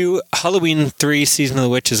 Number 2, Halloween 3, Season of the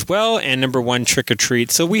Witch as well. And number 1, Trick or Treat.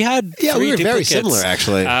 So we had three we were duplicates. very similar,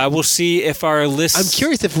 actually. We'll see if our lists... I'm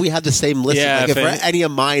curious if we have the same list. Yeah, if any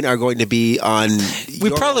of mine are going to be on... We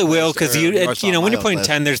probably will, because when you're putting list.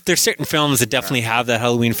 10, there's certain films that definitely have that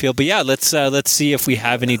Halloween feel. But yeah, let's see if we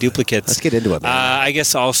have any duplicates. Let's get into it, man. I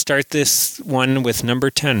guess I'll start this one with number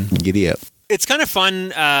 10. Giddy up. It's kind of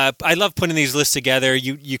fun. I love putting these lists together.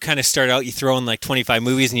 You kind of start out, you throw in like 25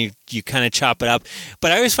 movies and you kind of chop it up.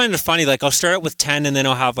 But I always find it funny, like I'll start out with 10 and then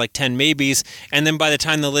I'll have like 10 maybes. And then by the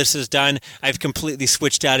time the list is done, I've completely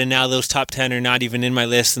switched out and now those top 10 are not even in my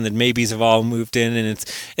list and the maybes have all moved in. And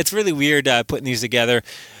it's really weird putting these together.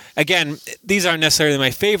 Again, these aren't necessarily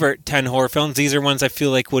my favorite 10 horror films. These are ones I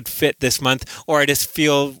feel like would fit this month, or I just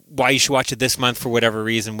feel why you should watch it this month for whatever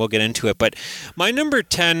reason. We'll get into it. But my number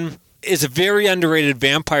 10 is a very underrated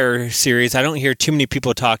vampire series. I don't hear too many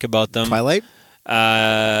people talk about them. Twilight?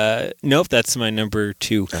 Nope, that's my number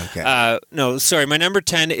 2. Okay. No, sorry. My number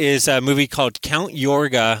 10 is a movie called Count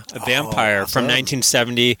Yorga, a Vampire from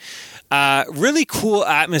 1970. Really cool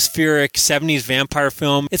atmospheric 70s vampire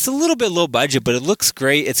film. It's a little bit low budget, but it looks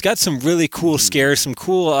great. It's got some really cool scares, some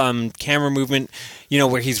cool camera movement,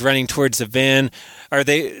 where he's running towards the van.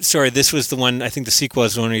 This was the one, I think the sequel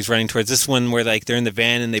is the one where he's running towards. This one where like they're in the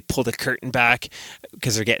van and they pull the curtain back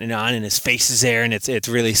because they're getting it on and his face is there and it's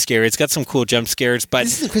really scary. It's got some cool jump scares. But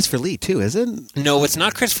this isn't Christopher Lee too, is it? No, it's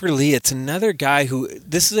not Christopher Lee. It's another guy who,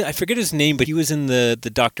 I forget his name, but he was in the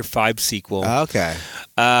Dr. Five sequel. Okay.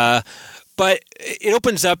 But it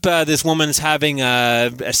opens up, this woman's having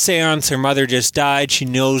a seance. Her mother just died. She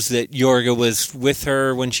knows that Yorga was with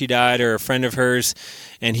her when she died, or a friend of hers,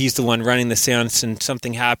 and he's the one running the seance, and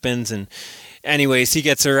something happens. And anyways, he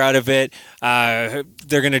gets her out of it.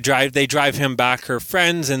 They drive him back, her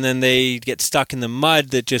friends, and then they get stuck in the mud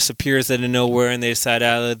that just appears out of nowhere, and they decide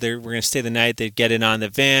we're going to stay the night. They get in on the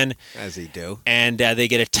van. As they do. And they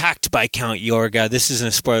get attacked by Count Yorga. This isn't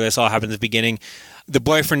a spoiler. This all happens at the beginning. The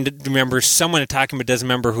boyfriend remembers someone attacking, but doesn't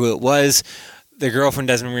remember who it was. The girlfriend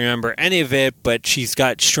doesn't remember any of it, but she's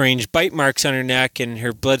got strange bite marks on her neck, and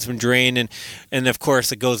her blood's been drained. And of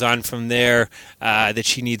course, it goes on from there that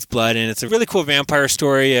she needs blood. And it's a really cool vampire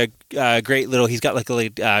story. A great little. He's got like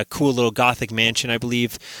a cool little gothic mansion, I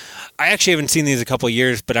believe. I actually haven't seen these a couple of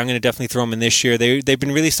years, but I'm going to definitely throw them in this year. They've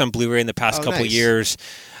been released on Blu-ray in the past couple of years,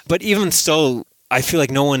 but even still, I feel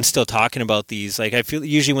like no one's still talking about these. Like I feel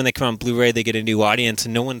usually when they come on Blu-ray, they get a new audience,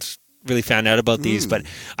 and no one's really found out about these. But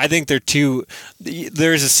I think they're two.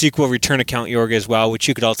 There's a sequel, Return of Count Yorga, as well, which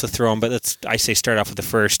you could also throw in. But I say start off with the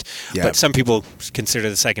first. Yep. But some people consider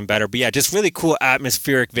the second better. But yeah, just really cool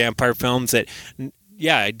atmospheric vampire films that,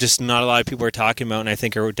 just not a lot of people are talking about, and I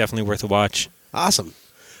think are definitely worth a watch. Awesome.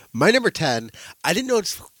 My number 10. I didn't know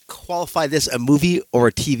it's qualify this a movie or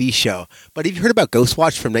a TV show, but have you heard about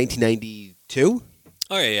Ghostwatch from 1992?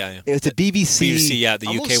 Oh yeah. It's a BBC. The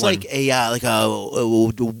UK one. Like a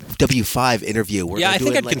W5 interview. Where I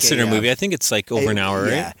think I'd consider a movie. I think it's like over an hour,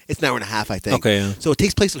 right? Yeah, it's an hour and a half, I think. Okay. Yeah. So it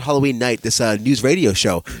takes place on Halloween night. This news radio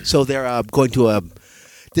show. So they're going to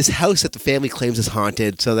this house that the family claims is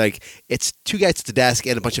haunted. So like it's two guys at the desk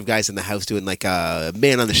and a bunch of guys in the house doing like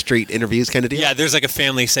man on the street interviews kind of deal. Yeah, there's like a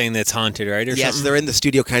family saying that it's haunted, right? Or something? So they're in the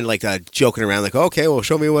studio kind of like joking around like, okay, well,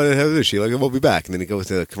 show me what it is. She like, we'll be back. And then it goes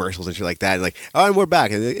to commercials and shit like that. And like, oh, and we're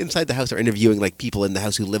back. And inside the house, they're interviewing like people in the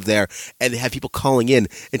house who live there. And they have people calling in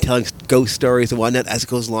and telling ghost stories and whatnot. As it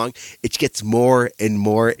goes along, it gets more and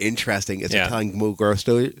more interesting as they're telling more ghost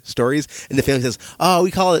stories. And the family says, oh,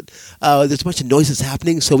 we call it, there's a bunch of noises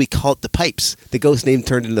happening, so we call it the Pipes. The ghost name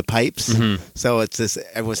turned into the Pipes. Mm-hmm. So it's this,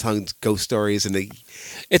 everyone's telling ghost stories. And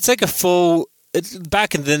it's like a full...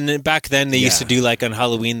 back then they used to do like on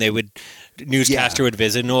Halloween, they would newscaster would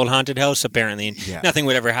visit an old haunted house, apparently, and nothing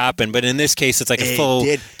would ever happen. But in this case, it's like a full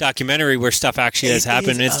documentary where stuff actually has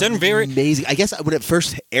happened. And it's done very amazing. I guess when it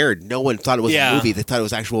first aired, no one thought it was a movie. They thought it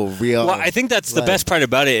was actual real. Well, I think that's the best part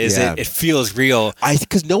about it is it feels real.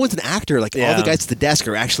 Because no one's an actor. Like all the guys at the desk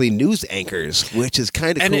are actually news anchors, which is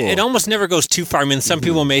kind of cool. And it almost never goes too far. I mean, some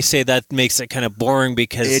people may say that makes it kind of boring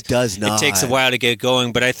because it does not. It takes a while to get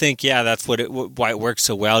going. But I think that's why it works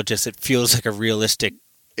so well. Just it feels like a realistic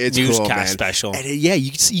newscast special. And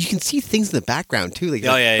you can see things in the background too. Like,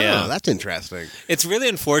 that's interesting. It's really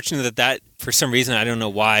unfortunate that for some reason, I don't know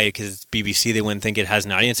why, because it's BBC, they wouldn't think it has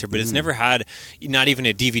an audience here, but it's never had not even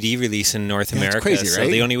a DVD release in North America. It's crazy, right?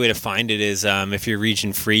 So the only way to find it is if you're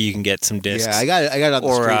region free, you can get some discs. Yeah, I got it on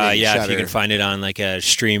the streaming if you can find it on like a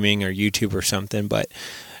streaming or YouTube or something. But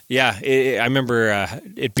I remember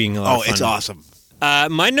it being a lot of fun. Oh, it's awesome.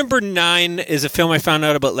 My number 9 is a film I found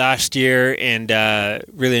out about last year and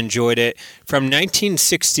really enjoyed it. From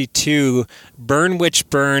 1962, Burn Witch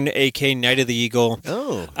Burn, a.k.a. Night of the Eagle.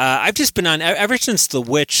 Oh. I've just been on, ever since The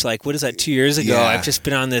Witch, like, what is that, 2 years ago? Yeah. I've just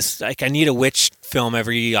been on this, like, I need a witch film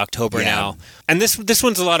every October now. And this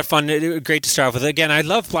one's a lot of fun. Great to start off with. Again, I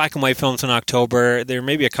love black and white films in October. There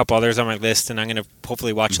may be a couple others on my list, and I'm going to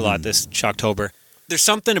hopefully watch a lot this October. There's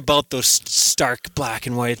something about those stark black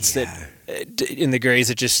and whites that in the grays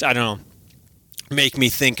that just, I don't know, make me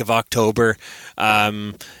think of October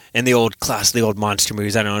and the old monster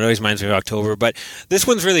movies. I don't know, it always reminds me of October. But this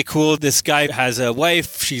one's really cool. This guy has a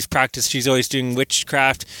wife. She's always doing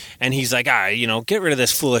witchcraft. And he's like, get rid of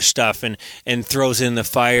this foolish stuff and throws it in the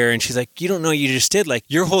fire. And she's like, you don't know what you just did. Like,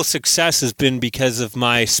 your whole success has been because of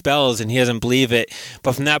my spells. And he doesn't believe it.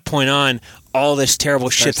 But from that point on, all this terrible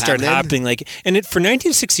shit started happening. Like, and for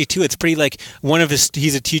 1962, it's pretty like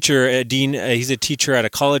he's a teacher, he's a teacher at a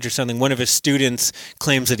college or something. One of his students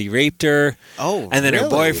claims that he raped her. Oh, and then her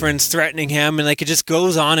boyfriend's threatening him, and like it just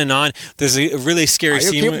goes on and on. There's a really scary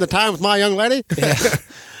scene. Are you keeping the time with my young lady? Yeah.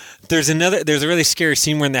 There's a really scary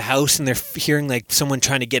scene where in the house and they're hearing like someone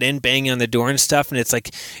trying to get in, banging on the door and stuff, and it's like,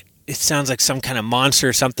 it sounds like some kind of monster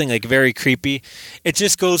or something, like very creepy. It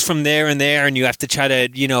just goes from there and there, and you have to try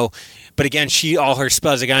to, but again, all her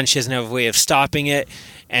spells are gone. She doesn't have a way of stopping it.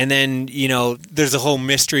 And then, there's a whole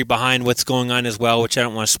mystery behind what's going on as well, which I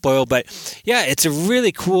don't want to spoil. But yeah, it's a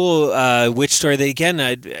really cool witch story that, again,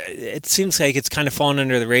 it seems like it's kind of fallen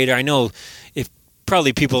under the radar. I know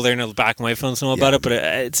probably people there in the back of my phones know about it, but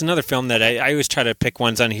it's another film that I always try to pick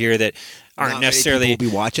ones on here that aren't not necessarily many people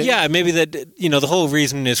will be watching. Yeah, maybe that the whole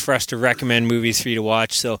reason is for us to recommend movies for you to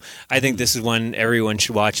watch. So I think this is one everyone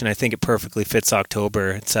should watch, and I think it perfectly fits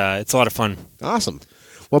October. It's a lot of fun. Awesome.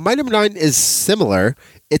 Well, my number 9 is similar.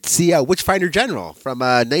 It's the Witchfinder General from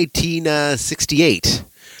 1968.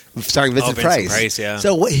 Starring Vincent Price. Yeah.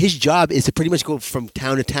 So his job is to pretty much go from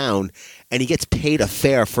town to town, and he gets paid a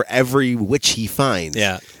fare for every witch he finds.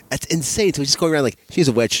 Yeah. That's insane. So he's just going around like, she's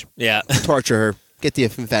a witch. Yeah. Torture her. Get the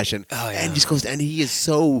confession. Oh, yeah. And he just goes, and he is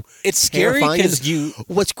so It's scary because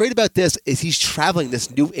what's great about this is he's traveling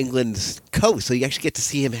this New England coast, so you actually get to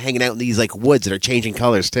see him hanging out in these like woods that are changing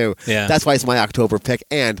colors too. Yeah. That's why it's my October pick.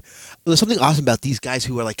 And there's something awesome about these guys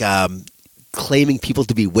who are like claiming people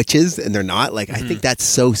to be witches and they're not. Like, I think that's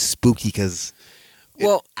so spooky because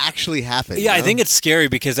it actually happened. Yeah, I think it's scary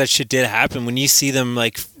because that shit did happen. When you see them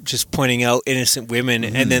like just pointing out innocent women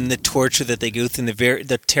and then the torture that they go through and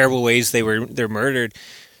the terrible ways they're murdered,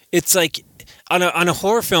 it's like on a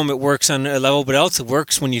horror film it works on a level, but also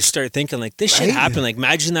works when you start thinking like this shit happened. Like,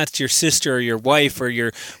 imagine that's your sister or your wife or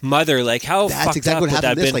your mother. Like, how that's fucked exactly up what would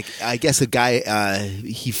happened. that been? Like, I guess a guy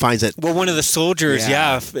he finds that. Well, one of the soldiers,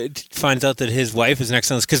 finds out that his wife is next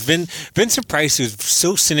on this because Vincent Price, who's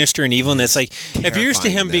so sinister and evil, and it's like if you're used to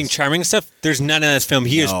him being charming and stuff, there's none of this film.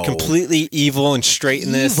 He is completely evil and straight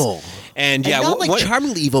in this. And not like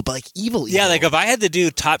charmingly evil, but like evil. Yeah, like if I had to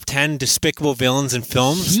do top 10 despicable villains in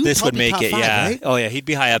films, this would make it. 5, right? Oh yeah, he'd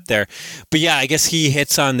be high up there. But yeah, I guess he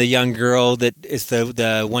hits on the young girl that is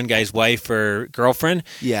the one guy's wife or girlfriend.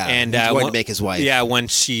 Yeah, and he's going to make his wife. Yeah, when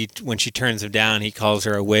she turns him down, he calls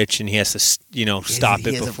her a witch, and he has to stop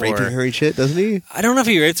it before raping her and shit, doesn't he? I don't know if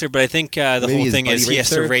he rapes her, but I think the Maybe whole his thing buddy is he has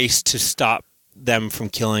to rapes her? race to stop them from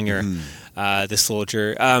killing her. The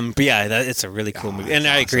soldier. But yeah, it's a really cool movie. And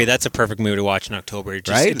I agree, that's a perfect movie to watch in October. It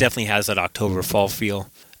definitely has that October fall feel.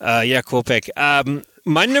 Yeah, cool pick.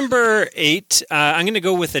 My number 8, I'm going to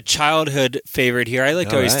go with a childhood favorite here. I like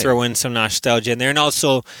to always throw in some nostalgia in there. And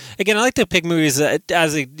also, again, I like to pick movies that,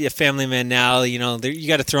 as a family man now, you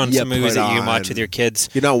got to throw in some movies that you can watch with your kids.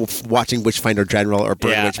 You're not watching Witchfinder General or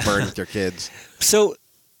Burn Witch Burn with your kids. So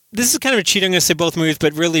this is kind of a cheat. I'm going to say both movies,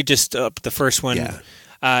 but really just the first one. Yeah.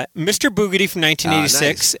 Mr. Boogedy from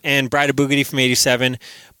 1986 and Bride of Boogedy from 87.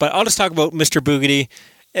 But I'll just talk about Mr. Boogedy.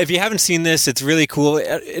 If you haven't seen this, it's really cool.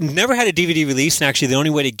 It never had a DVD release, and actually the only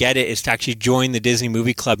way to get it is to actually join the Disney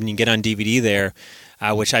Movie Club, and you can get on DVD there,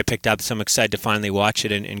 which I picked up, so I'm excited to finally watch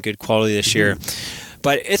it in good quality this year.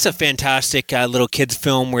 But it's a fantastic little kids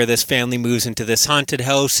film where this family moves into this haunted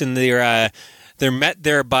house, and they're met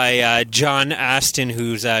there by John Astin,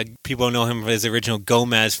 who's people know him as the original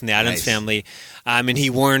Gomez from the Addams Family, and he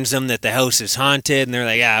warns them that the house is haunted, and they're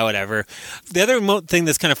like, yeah, whatever. The other thing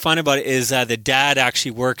that's kind of fun about it is the dad actually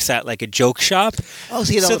works at like a joke shop. Oh,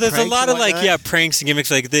 so there's a lot of pranks and gimmicks.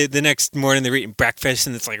 Like the next morning they're eating breakfast,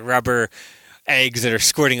 and it's like rubber eggs that are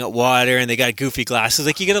squirting out water, and they got goofy glasses.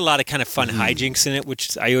 Like you get a lot of kind of fun hijinks in it,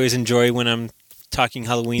 which I always enjoy when I'm talking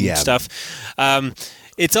Halloween stuff.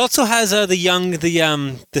 It also has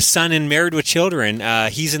the son in Married with Children.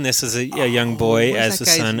 He's in this as a young boy as the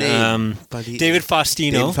son. David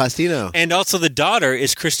Faustino. And also the daughter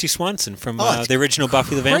is Christy Swanson from the original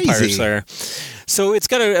Buffy the Vampire Slayer. So it's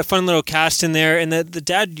got a fun little cast in there, and the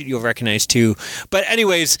dad you'll recognize too. But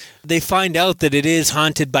anyways, they find out that it is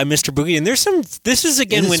haunted by Mr. Boogie, and there's some. This is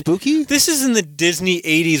again when spooky. This is in the Disney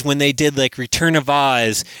 '80s when they did like Return of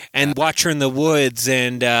Oz and Watcher in the Woods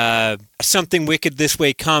and Something Wicked This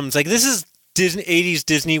Way Comes. Like this is Disney '80s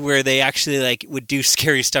Disney where they actually like would do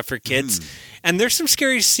scary stuff for kids. And there's some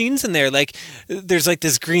scary scenes in there. Like there's like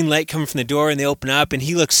this green light coming from the door, and they open up, and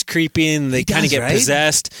he looks creepy, and they kind of get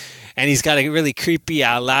possessed. And he's got a really creepy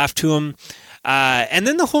laugh to him. And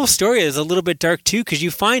then the whole story is a little bit dark, too, because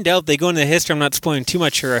you find out, they go into the history, I'm not spoiling too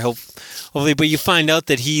much here, hopefully, but you find out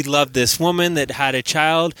that he loved this woman that had a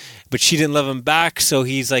child, but she didn't love him back, so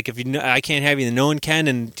he's like, I can't have you, then no one can,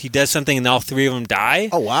 and he does something, and all three of them die.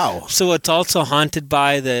 Oh, wow. So it's also haunted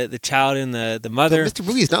by the child and the mother. So Mr.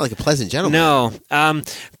 Boogie's not like a pleasant gentleman. No.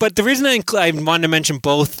 But the reason I wanted to mention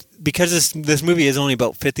both, because this movie is only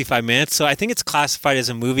about 55 minutes, so I think it's classified as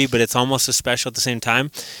a movie, but it's almost a special at the same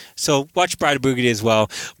time. So watch Bride of Boogedy as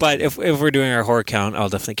well. But if we're doing our horror count, I'll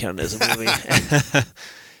definitely count it as a movie.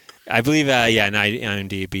 I believe, in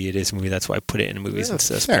IMDb it is a movie. That's why I put it in movies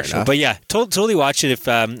instead of special. Enough. But yeah, totally watch it. If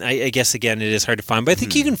I guess again it is hard to find, but I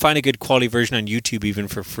think you can find a good quality version on YouTube even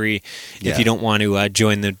for free if you don't want to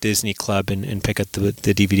join the Disney Club and pick up the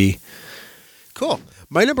DVD. Cool.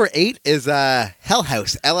 My number 8 is Hell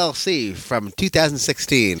House, LLC, from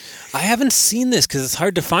 2016. I haven't seen this because it's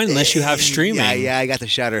hard to find unless you have streaming. Yeah, I got the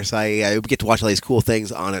Shudder, so I get to watch all these cool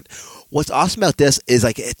things on it. What's awesome about this is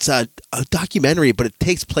like it's a documentary, but it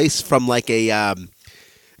takes place from like a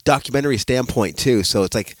documentary standpoint too. So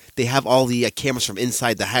it's like they have all the cameras from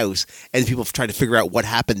inside the house, and people trying to figure out what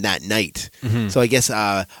happened that night. So I guess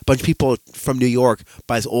a bunch of people from New York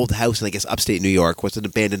buy this old house in I guess upstate New York, was an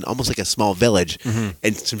abandoned, almost like a small village,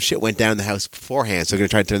 and some shit went down in the house beforehand. So they're going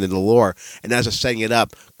to try to turn it into lore. And as they're setting it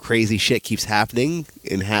up, crazy shit keeps happening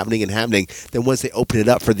and happening and happening. Then once they open it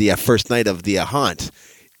up for the first night of the haunt,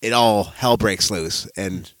 it all hell breaks loose,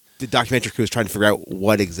 and the documentary crew is trying to figure out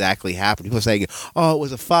what exactly happened. People are saying, oh, it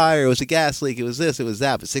was a fire, it was a gas leak, it was this, it was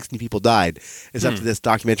that, but 16 people died. It's up to this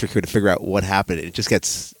documentary crew to figure out what happened. It just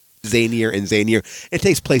gets zanier and zanier. It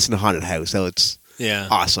takes place in a haunted house, so it's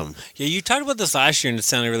awesome. Yeah, you talked about this last year, and it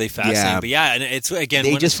sounded really fascinating. But yeah, and it's, again...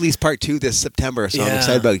 They just released part 2 this September, so I'm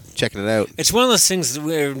excited about checking it out. It's one of those things,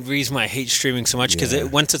 the reason why I hate streaming so much, because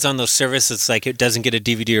once it's on those services, it's like it doesn't get a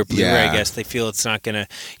DVD or Blu-ray, I guess. They feel it's not going to...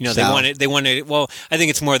 they want it... Well, I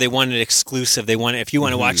think it's more they want it exclusive. They want it... If you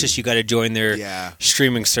want to watch this, you got to join their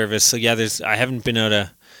streaming service. So yeah, I haven't been able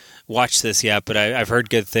to watch this yet, but I've heard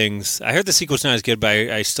good things. I heard the sequel's not as good, but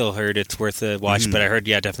I still heard it's worth a watch. But I heard,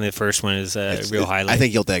 definitely the first one is a real highlight. I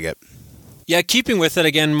think you'll dig it. Yeah, keeping with it,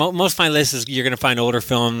 again, most of my list is you're going to find older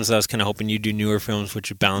films. I was kind of hoping you'd do newer films,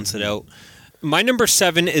 which would balance it out. My number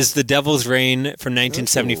 7 is The Devil's Reign from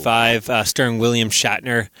 1975, starring William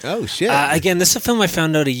Shatner. Oh, shit. Again, this is a film I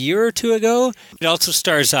found out a year or two ago. It also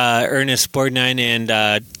stars Ernest Borgnine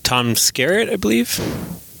and Tom Skerritt, I believe.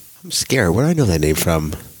 I'm scared. Where do I know that name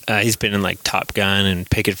from? He's been in like Top Gun and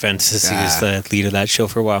Picket Fences. He was the lead of that show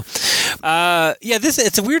for a while.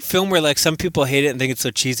 It's a weird film where like some people hate it and think it's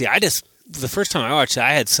so cheesy. The first time I watched it,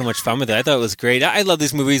 I had so much fun with it. I thought it was great. I love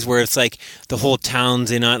these movies where it's like the whole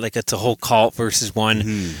town's in on it, like it's a whole cult versus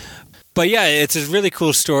one. But yeah, it's a really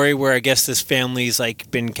cool story where I guess this family's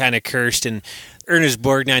like been kind of cursed, and Ernest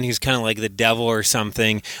Borgnine, who's kind of like the devil or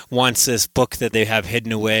something, wants this book that they have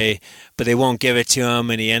hidden away, but they won't give it to him,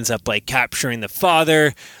 and he ends up like capturing the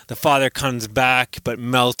father. The father comes back, but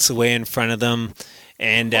melts away in front of them.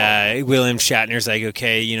 And William Shatner's like,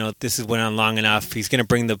 okay, this has went on long enough. He's going to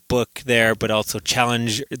bring the book there, but also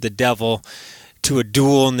challenge the devil to a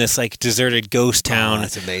duel in this like deserted ghost town.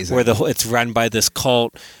 that's amazing. Where it's run by this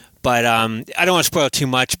cult. But I don't want to spoil too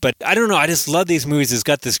much. But I don't know. I just love these movies. It's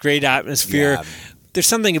got this great atmosphere. Yeah. There's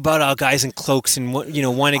something about all guys in cloaks and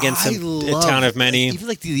one against a town of many. Even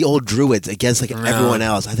like the old druids against like everyone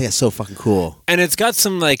else. I think that's so fucking cool. And it's got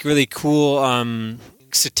some like really cool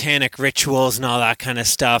satanic rituals and all that kind of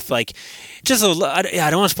stuff. Like just I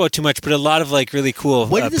don't want to spoil too much, but a lot of like really cool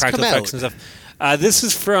When did this practical come effects and stuff. This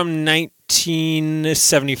is from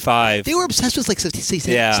 1975. They were obsessed with like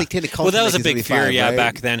satanic culture. Well, that was a big fear, right?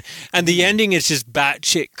 back then. And the ending is just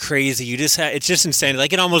batshit crazy. It's just insane.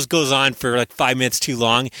 Like it almost goes on for like 5 minutes too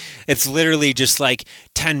long. It's literally just like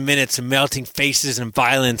 10 minutes of melting faces and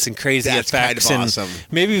violence and crazy That's effects, kind of and awesome.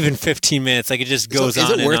 maybe even 15 minutes. Like it just goes on.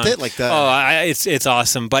 Is it and worth on. it? Like the it's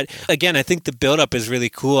awesome. But again, I think the build-up is really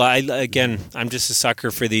cool. I'm just a sucker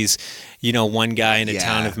for these, one guy in a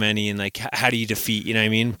town of many, and like how do you defeat? You know what I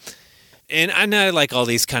mean? And I like all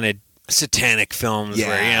these kind of satanic films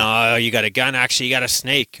where you got a gun, actually you got a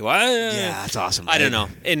snake. What? Yeah, that's awesome. I don't know,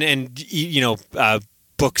 and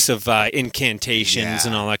books of incantations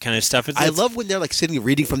and all that kind of stuff. I love when they're like sitting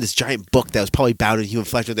reading from this giant book that was probably bound in human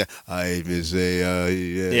flesh. And I miss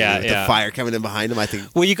the fire coming in behind him. I think.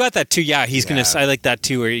 Well, you got that too. Yeah, he's gonna. I like that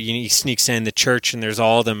too, where he sneaks in the church and there's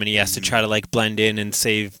all of them, and he has to try to like blend in and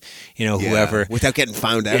save, whoever without getting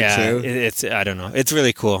found out. Too. It's I don't know. It's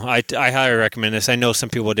really cool. I highly recommend this. I know some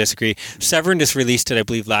people disagree. Severin just released it, I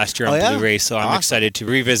believe, last year on Blu-ray, so I'm excited to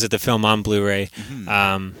revisit the film on Blu-ray.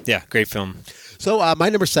 Great film. So my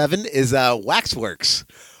number 7 is Waxworks,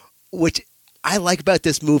 which I like about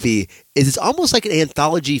this movie is it's almost like an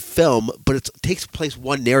anthology film, but it takes place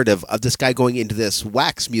one narrative of this guy going into this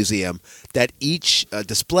wax museum that each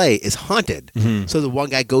display is haunted. Mm-hmm. So the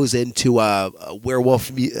one guy goes into a werewolf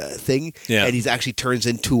thing, and he actually turns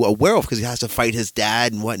into a werewolf because he has to fight his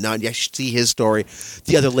dad and whatnot. You actually see his story.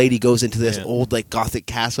 The other lady goes into this old like gothic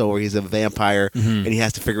castle where he's a vampire, and he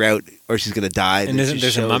has to figure out or she's going to die. And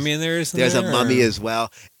there's a mummy in there? There's a mummy as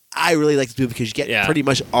well. I really like this movie because you get pretty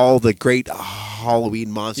much all the great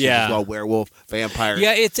Halloween monsters as well, werewolf, vampire.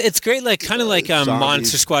 Yeah, it's great, like kind of like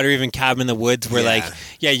Monster Squad or even Cabin in the Woods, where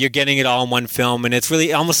you're getting it all in one film, and it's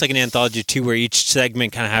really almost like an anthology too, where each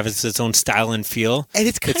segment kind of has its own style and feel. And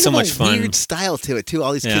it's kind of so much fun. Weird style to it too.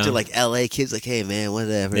 All these kids are like LA kids, like, hey man,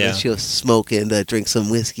 whatever, let's go smoke and drink some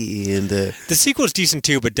whiskey. And the sequel's decent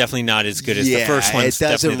too, but definitely not as good as the first one. It's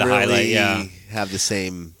definitely the highlight. Yeah, have the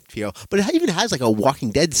same. But it even has like a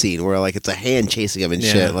Walking Dead scene where like it's a hand chasing him and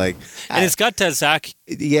shit. Like, and it's got Zach.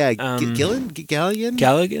 Galligan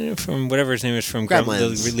from whatever his name is from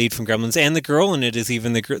Gremlins. The lead from Gremlins, and the girl in it is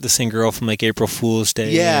even the same girl from like April Fool's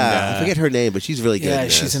Day. Yeah, I forget her name, but she's really good. Yeah,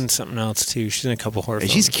 she's in something else too. She's in a couple horror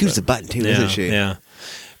films. She's cute as a button too, isn't she? Yeah.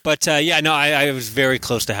 But I was very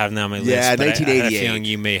close to having that on my list. Yeah, but 1988. I had a feeling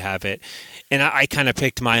you may have it. And I kind of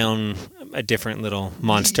picked my own, a different little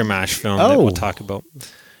Monster Mash film that we'll talk about.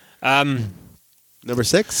 Number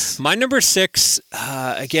 6? My number 6,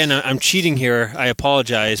 again, I'm cheating here. I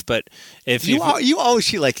apologize, but if you always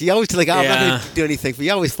cheat, like you always I'm not going to do anything, but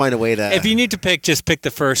you always find a way to. If you need to pick, just pick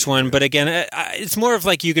the first one. But again, it's more of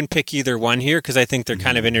like you can pick either one here because I think they're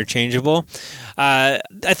kind of interchangeable. I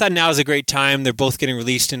thought now is a great time. They're both getting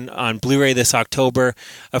released on Blu-ray this October.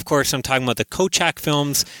 Of course, I'm talking about the Kochak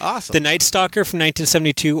films. Awesome. The Night Stalker from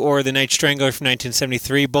 1972 or The Night Strangler from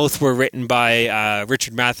 1973. Both were written by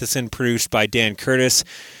Richard Matheson, produced by Dan Curtis.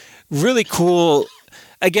 Really cool.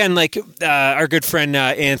 Again, like our good friend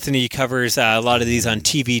Anthony covers a lot of these on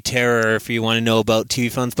TV Terror if you want to know about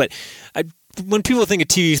TV films. But when people think of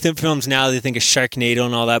TV films now, they think of Sharknado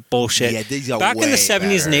and all that bullshit. Yeah, these are back in the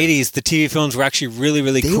 70s and 80s, the TV films were actually really,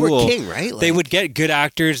 really cool. They were king, right? They would get good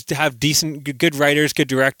actors, to have good writers, good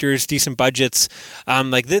directors, decent budgets.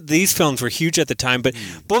 These films were huge at the time, but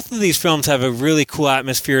both of these films have a really cool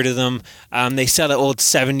atmosphere to them. They sell the old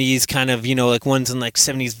 70s kind of, like ones in like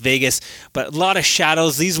 70s Vegas, but a lot of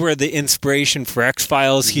shadows. These were the inspiration for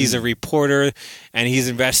X-Files. He's a reporter and he's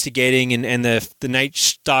investigating, and the Night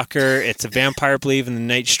Stalker, it's a vampire, I believe, and the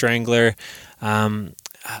Night Strangler.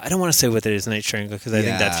 I don't want to say what it is, Night Strangler, because I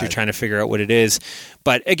think that's you're trying to figure out what it is.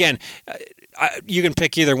 But again, you can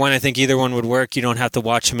pick either one. I think either one would work. You don't have to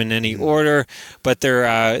watch them in any order, but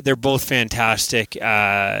they're both fantastic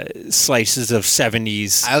slices of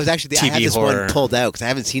 70s. I was actually TV I had this horror. one pulled out because I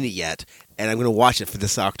haven't seen it yet, and I'm going to watch it for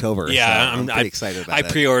this October. Yeah, so I'm pretty excited about it. I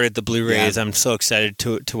pre-ordered the Blu-rays. Yeah. I'm so excited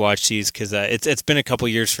to watch these because it's been a couple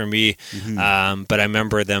years for me, but I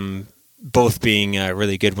remember them both being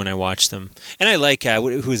really good when I watched them. And I like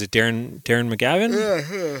who is it? Darren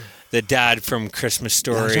McGavin, the dad from Christmas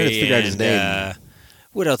Story. I was trying to figure out his name.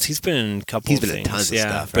 what else? He's been in a couple. He's of been in things. tons of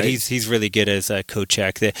stuff, But right? he's really good as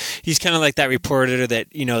Kochek. He's kind of like that reporter that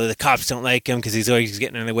the cops don't like him because he's always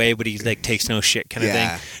getting in the way, but he like takes no shit kind of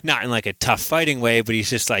Yeah. thing. Not in like a tough fighting way, but he's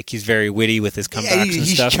just like he's very witty with his comebacks and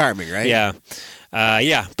he's stuff. charming, right? Yeah.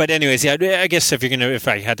 But anyways, I guess if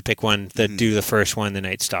I had to pick one, do the first one, The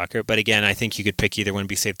Night Stalker. But again, I think you could pick either one.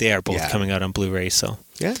 Be safe. They are both coming out on Blu-ray, so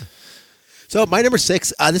Yeah. So my number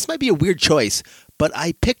 6, this might be a weird choice, but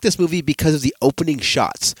I picked this movie because of the opening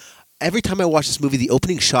shots. Every time I watch this movie, the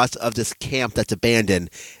opening shots of this camp that's abandoned,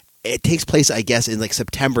 it takes place, I guess, in like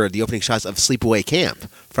September, the opening shots of Sleepaway Camp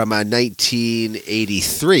from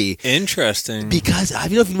 1983. interesting. Because, I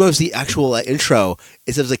don't know if you noticed the actual intro,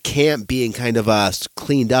 it says the camp being kind of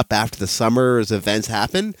cleaned up after the summer's events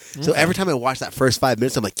happen. So every time I watch that first 5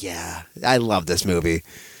 minutes, I'm like, yeah, I love this movie.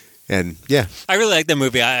 And yeah. I really like that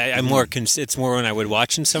movie. I'm more. It's more when I would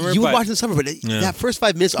watch in summer. You would watch in the summer, but that first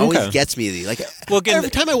 5 minutes always gets me. Like, again, every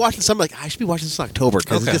time I watch in the summer, like I should be watching this in October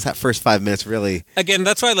because it's just that first 5 minutes really. Again,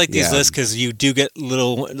 that's why I like these Yeah. lists because you do get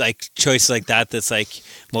little like choices like that. That's like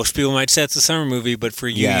most people might say it's a summer movie, but for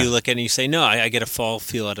you, you look at it and you say, no, I get a fall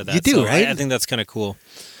feel out of that. You do, so right? I think that's kind of cool.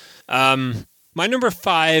 My number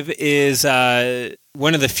 5 is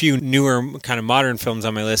one of the few newer kind of modern films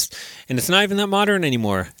on my list, and it's not even that modern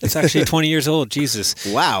anymore. It's actually 20 years old. Jesus.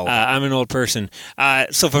 Wow. I'm an old person.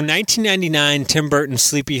 So from 1999, Tim Burton's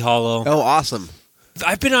Sleepy Hollow. Oh, awesome.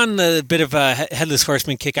 I've been on a bit of a Headless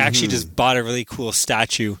Horseman kick. I actually just bought a really cool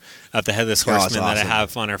statue of the Headless Oh, that's Horseman that I awesome.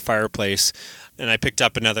 have on our fireplace. And I picked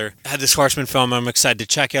up another Headless Horseman film I'm excited to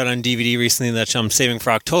check out on DVD recently that I'm saving for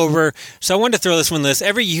October. So I wanted to throw this one on the list.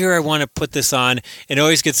 Every year I want to put this on. It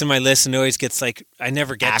always gets in my list and it always gets like, I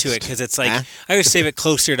never get to it because it's like, I always save it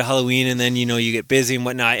closer to Halloween and then, you get busy and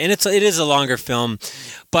whatnot. And it is a longer film,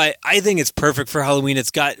 but I think it's perfect for Halloween. It's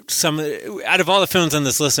got out of all the films on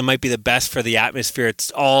this list, it might be the best for the atmosphere. It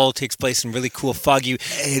all takes place in really cool foggy,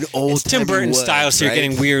 it's Tim Burton style. So you're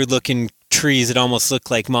getting weird looking trees that almost look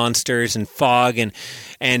like monsters and fog and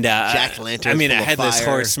jack-o'-lanterns. I mean, a full of Headless fire.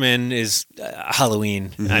 Horseman is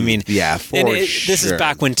Halloween. I mean, Yeah, this is sure.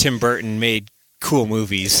 back when Tim Burton made cool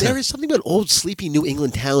movies. There is something about old sleepy New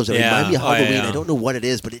England towns that Yeah. remind me of Oh, yeah, Halloween. yeah. I don't know what it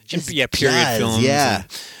is, but it just period does. films. Yeah.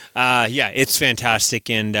 It's fantastic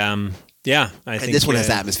and I think This one has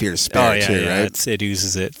atmosphere to spare too, right? It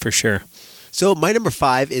oozes it for sure. So my number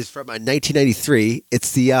 5 is from 1993.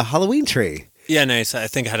 It's the Halloween Tree. Yeah, nice. I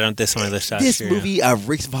think I had on this on my list last This year. movie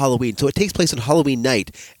reeks of Halloween. So it takes place on Halloween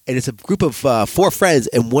night, and it's a group of 4 friends,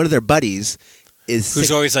 and one of their buddies is Who's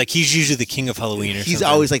sick. always like, he's usually the king of Halloween or He's something.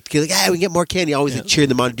 always like, we can get more candy. Always like, cheering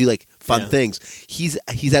them on to do like fun Yeah. things. He's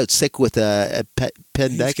out sick with a He's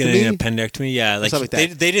appendectomy. getting an appendectomy, yeah. Like something like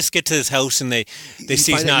that. they just get to his house and they see he's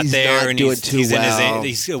find out not he's there not and doing he's too in well.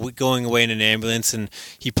 he's going away in an ambulance and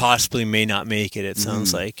he possibly may not make it. It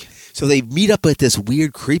sounds like So they meet up with this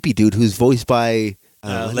weird, creepy dude who's voiced by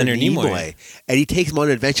Leonard Nimoy. And he takes him on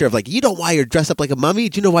an adventure of like, you know why you're dressed up like a mummy?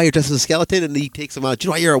 Do you know why you're dressed as a skeleton? And he takes him out. Do you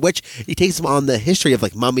know why you're a witch? He takes him on the history of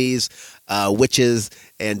like mummies, witches,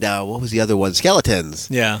 and what was the other one? Skeletons.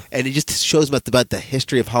 Yeah. And he just shows him about the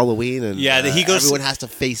history of Halloween. And Yeah, he goes- everyone has to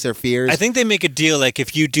face their fears. I think they make a deal like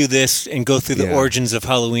if you do this and go through the Yeah. origins of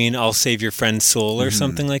Halloween, I'll save your friend's soul or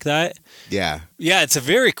something like that. Yeah. Yeah, it's a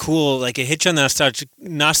very cool, like it hits you on the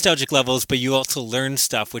nostalgic levels, but you also learn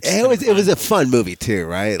stuff, which is It kinda was fun. a fun movie too,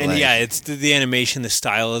 right? And Like, yeah, it's the animation, the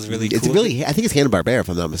style is really it's cool. really. I think it's Hanna-Barbera, if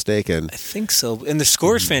I'm not mistaken. I think so, and the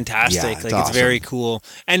score is fantastic. Yeah, it's Like awesome. it's very cool,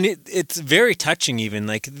 and it's very touching. Even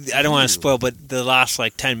like I don't want to spoil, but the last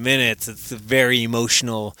like 10 minutes, it's very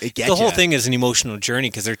emotional. It gets The whole ya. thing is an emotional journey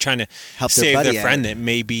because they're trying to Help their save buddy their friend out. that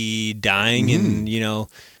may be dying, and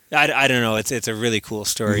I don't know. It's a really cool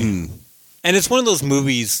story. And it's one of those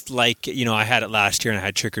movies like, I had it last year and I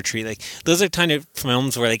had Trick or Treat. Like those are kind of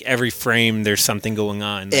films where like every frame there's something going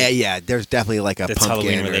on. Like, Yeah. There's definitely like a That's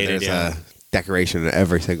pumpkin Halloween or related, there's yeah. a decoration in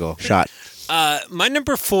every single shot. My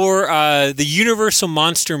number 4, the Universal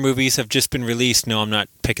Monster movies have just been released. No, I'm not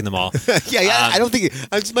picking them all. I don't think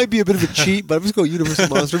this might be a bit of a cheat, but I'm just going Universal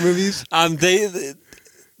Monster movies.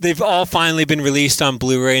 They've all finally been released on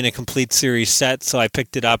Blu-ray in a complete series set, so I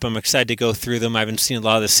picked it up. I'm excited to go through them. I haven't seen a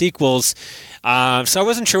lot of the sequels, so I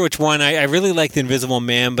wasn't sure which one. I really like The Invisible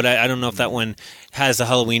Man, but I don't know if that one has the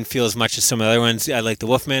Halloween feel as much as some of the other ones. I like The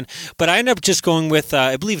Wolfman, but I ended up just going with,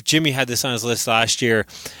 I believe Jimmy had this on his list last year,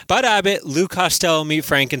 Bud Abbott, Lou Costello, Meet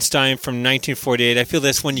Frankenstein from 1948. I feel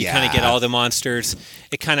this one you kind of get all the monsters.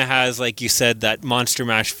 It kind of has, like you said, that Monster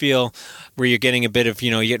Mash feel, where you're getting a bit of,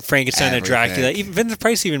 you get Frankenstein and Dracula. Even Vincent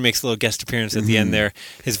Price even makes a little guest appearance at the end there,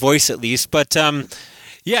 his voice at least. But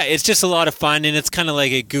Yeah, it's just a lot of fun, and it's kind of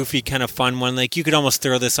like a goofy, kind of fun one. Like, you could almost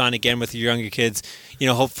throw this on again with your younger kids. You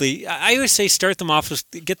know, hopefully, I always say start them off with,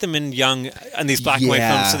 get them in young on these black and white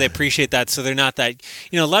Yeah. films so they appreciate that. So they're not that,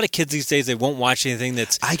 you know, a lot of kids these days, they won't watch anything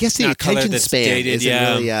that's I guess the not color, attention that's span dated. isn't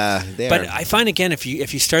Yeah. really there. But I find, again, if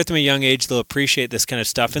you start them at a young age, they'll appreciate this kind of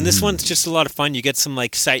stuff. And this one's just a lot of fun. You get some,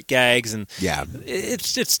 like, sight gags, and yeah.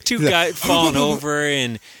 it's two guys falling over,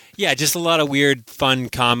 and yeah, just a lot of weird, fun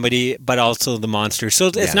comedy, but also the monsters. So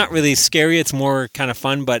it's Yeah. not really scary. It's more kind of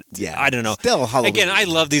fun, but Yeah. I don't know. Still Halloween. Again, I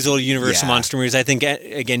love these old Universal Yeah. monster movies. I think,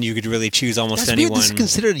 again, you could really choose almost That's anyone. weird. This is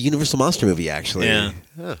considered a Universal monster movie, actually. Yeah.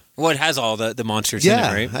 Huh. Well, it has all the monsters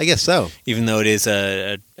Yeah, in it, right? I guess so. Even though it is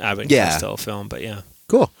a Abbott and Yeah. Costello film, but yeah.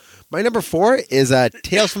 Cool. My number 4 is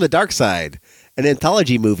Tales from the Dark Side, an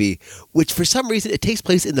anthology movie, which for some reason it takes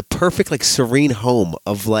place in the perfect, like, serene home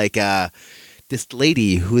of, like, this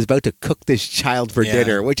lady who is about to cook this child for Yeah.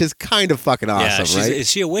 dinner, which is kind of fucking awesome, yeah, right? Is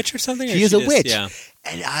she a witch or something? Or She is a just- witch. Yeah.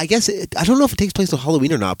 And I guess I don't know if it takes place on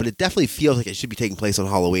Halloween or not, but it definitely feels like it should be taking place on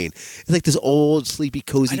Halloween. It's like this old, sleepy,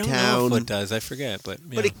 cozy I don't town. know if it does. I forget, but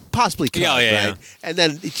yeah. But it possibly could, Yeah, yeah, right? And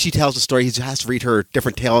then she tells a story. He has to read her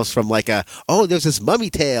different tales from, like, there's this mummy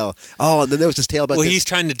tale. Oh, and then there was this tale about well, this. he's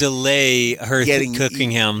trying to delay her Getting- cooking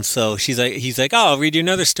him, so he's like, oh, I'll read you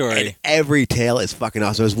another story. And every tale is fucking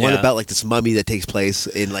awesome. There's one Yeah. about, like, this mummy that takes place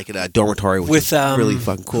in, like, in a dormitory, which With is really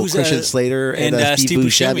fucking cool. who's, Christian Slater and Steve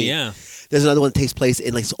Buscemi. yeah. There's another one that takes place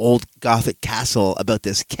in, like, this old Gothic castle about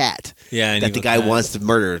this cat Yeah, that the guy wants to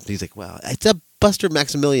murder. And he's like, well, it's a Buster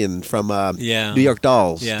Maximilian from Yeah. New York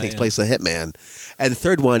Dolls. Yeah, takes yeah. place a hitman. And the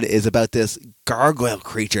third one is about this gargoyle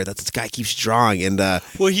creature that this guy keeps drawing. And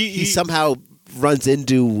Well, he somehow runs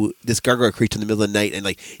into this gargoyle creature in the middle of the night and,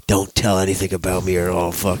 like, don't tell anything about me or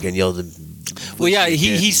I'll fucking yell. Well, yeah,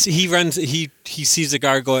 he sees the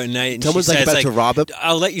gargoyle at night, and Someone's, she like, says, about to rob him.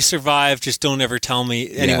 I'll let you survive, just don't ever tell me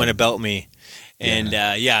anyone about me. And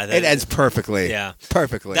It ends perfectly. Yeah.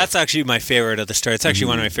 Perfectly. That's actually my favorite of the story. It's actually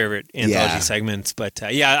one of my favorite anthology Yeah. segments. But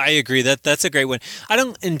yeah, I agree that's a great one. I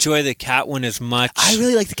don't enjoy the cat one as much. I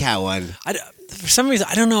really like the cat one. For some reason,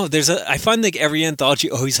 I don't know. I find like every anthology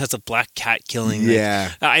always has a black cat killing. Like,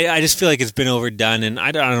 Yeah. I just feel like it's been overdone, and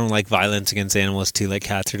I don't like violence against animals too, like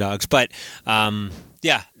cats or dogs. But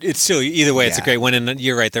yeah, it's still either way, it's a Yeah. great one. And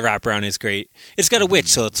you're right, the wraparound is great. It's got a witch,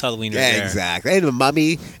 so it's Halloween. Right there. Exactly. And a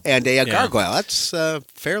mummy and a gargoyle. That's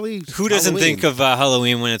fairly. Who doesn't Halloween. think of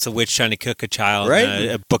Halloween when it's a witch trying to cook a child? Right.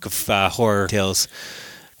 A book of horror tales.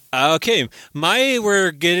 Okay,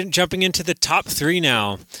 we're jumping into the top 3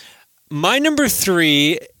 now. My number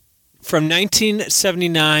 3 from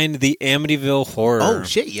 1979, The Amityville Horror. Oh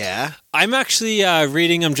shit! Yeah. I'm actually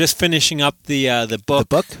reading. I'm just finishing up the book.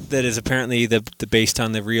 The book? that is apparently the based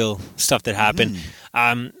on the real stuff that happened.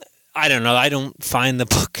 I don't know. I don't find the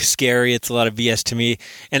book scary. It's a lot of BS to me,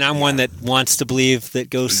 and I'm one that wants to believe that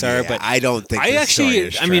ghosts are. Yeah, But I don't think. I this actually, story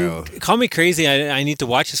is I mean, true. call me crazy. I need to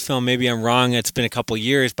watch this film. Maybe I'm wrong. It's been a couple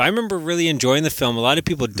years, but I remember really enjoying the film. A lot of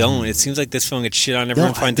people don't. It seems like this film gets shit on.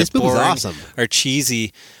 Everyone finds this it movie's boring awesome. or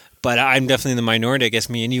cheesy. But I'm definitely in the minority. I guess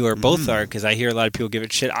me and you are both are, because I hear a lot of people give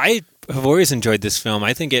it shit. I have always enjoyed this film.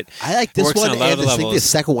 I think it I like this works one on a lot and of I think levels. the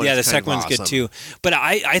second one. Yeah, is the kind second of one's good awesome. too. But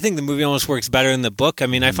I think the movie almost works better than the book. I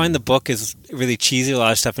mean, I find the book is really cheesy, a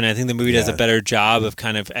lot of stuff, and I think the movie does a better job of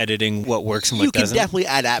kind of editing what works and what You can doesn't. definitely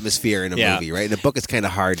add atmosphere in a Yeah. movie, right? In the book, it's kind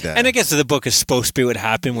of hard to. And I guess the book is supposed to be what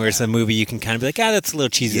happened, whereas the movie you can kind of be like, that's a little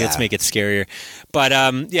cheesy. Yeah. Let's make it scarier. But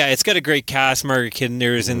yeah, it's got a great cast. Margaret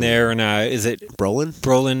Kidner is in there, and is it Brolin?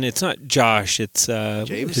 Brolin? It's not Josh. It's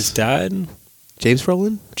James? his dad, James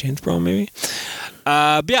Brolin? James Brolin, maybe.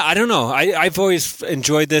 But yeah, I don't know. I've always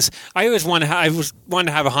enjoyed this. I always wanted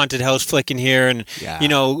to have a haunted house flick in here, and Yeah. you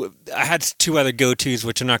know, I had 2 other go-tos,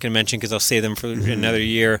 which I'm not going to mention because I'll save them for another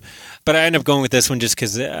year. But I end up going with this one just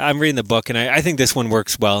because I'm reading the book, and I think this one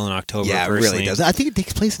works well in October. Yeah, it personally. really does. I think it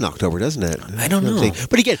takes place in October, doesn't it? I don't know.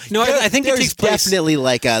 But again, No, I think it there's takes place- definitely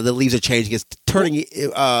like the leaves are changing. It's turning.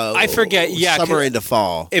 I forget, yeah, summer 'cause- into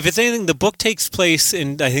fall. If it's anything, the book takes place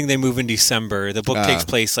in. I think they move in December. The book takes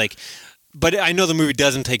place like. But I know the movie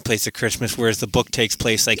doesn't take place at Christmas, whereas the book takes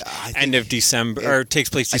place like I think end of December, or takes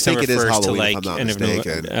place I think December it is 1st to Halloween, if like I'm not end of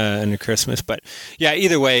mistaken. end of Christmas. But yeah,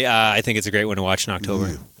 either way, I think it's a great one to watch in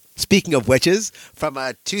October. Speaking of witches, from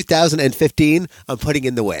 2015, I'm putting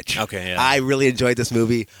in The Witch. Okay, yeah. I really enjoyed this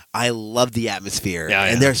movie. I love the atmosphere. Yeah,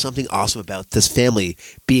 yeah. And there's something awesome about this family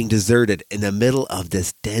being deserted in the middle of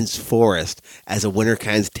this dense forest as a winter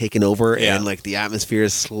kind's taken over Yeah. and like the atmosphere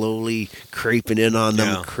is slowly creeping in on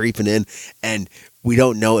them, Yeah. creeping in. And we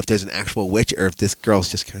don't know if there's an actual witch or if this girl's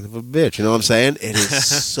just kind of a bitch. You know what I'm saying? It is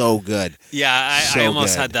so good. Yeah, I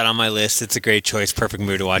almost had that on my list. It's a great choice. Perfect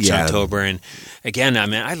movie to watch in October. And again, I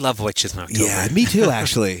mean, I love witches in October. Yeah, me too,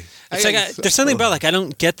 actually. It's there's something about, like, I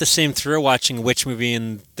don't get the same thrill watching a witch movie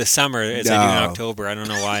in the summer as I do in October. I don't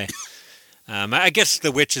know why. I guess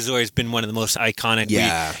The Witch has always been one of the most iconic.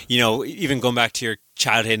 Yeah. Even going back to your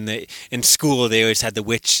childhood in school, they always had the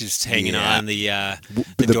witches hanging on the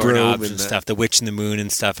doorknobs and stuff, the witch and the moon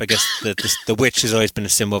and stuff. I guess the witch has always been a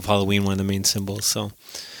symbol of Halloween, one of the main symbols. So,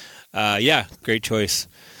 great choice.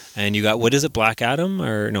 And you got, what is it, Black Adam?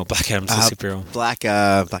 Or no, Black Adam's a superhero. Black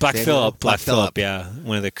Phillip. Black Phillip, yeah.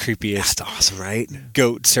 One of the creepiest That's awesome, right?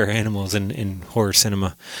 goats or animals in horror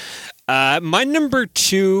cinema. My number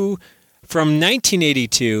 2 from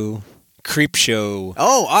 1982, Creepshow.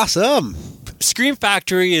 Oh, awesome. Scream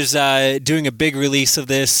Factory is doing a big release of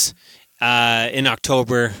this in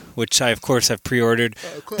October, which I, of course, have pre-ordered.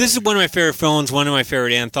 This is one of my favorite films, one of my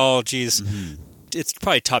favorite anthologies. Mm-hmm. It's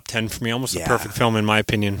probably top 10 for me, almost a perfect film in my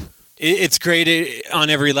opinion. It's great on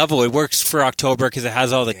every level. It works for October because it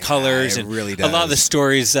has all the colors. It really does. A lot of the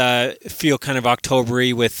stories feel kind of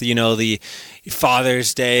October-y with, the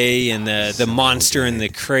Father's Day and the monster in the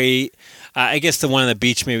crate. I guess the one on the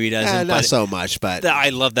beach maybe doesn't. Not so much, but I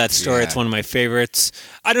love that story. Yeah. It's one of my favorites.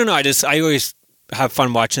 I don't know. I always have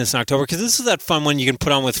fun watching this in October because this is that fun one you can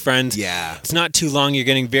put on with friends. Yeah, it's not too long. You're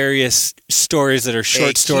getting various stories that are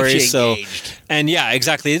short stories. So, and yeah,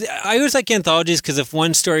 exactly. I always like anthologies because if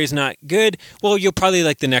one story is not good, well, you'll probably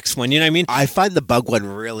like the next one. You know what I mean? I find the bug one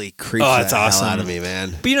really creeps the hell out of me,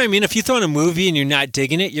 man. But you know what I mean? If you throw in a movie and you're not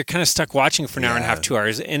digging it, you're kind of stuck watching for an hour and a half, 2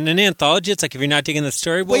 hours. In an anthology, it's like if you're not digging the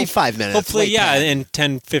story, well, wait 5 minutes. Hopefully, in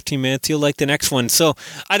 10, 15 minutes, you'll like the next one. So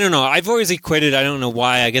I don't know. I've always equated. I don't know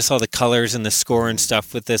why. I guess all the colors and the score and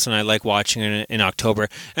stuff with this. And I like watching it in October.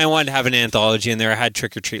 And I wanted to have an anthology in there. I had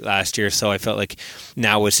Trick or Treat last year, so I felt like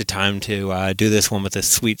now was the time to do this one with the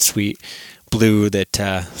sweet, sweet blue that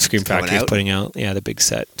Scream Factory is putting out. Yeah, the big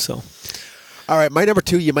set. So, all right, my number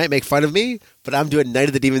 2, you might make fun of me, but I'm doing Night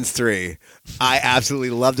of the Demons 3. I absolutely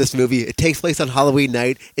love this movie. It takes place on Halloween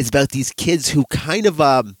night. It's about these kids who kind of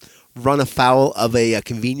run afoul of a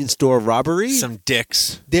convenience store robbery. Some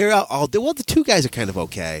dicks. They're the 2 guys are kind of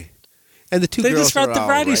okay. And the 2 girls just robbed the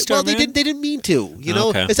variety store, well, they didn't mean to.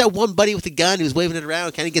 It's that one buddy with a gun who's waving it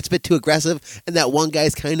around, kind of gets a bit too aggressive, and that one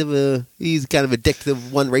guy's kind of a dick to the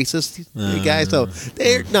one racist guy. So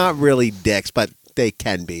they're not really dicks, but they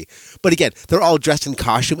can be. But again, they're all dressed in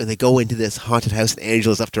costume, and they go into this haunted house, and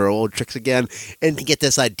Angela's up to her old tricks again, and they get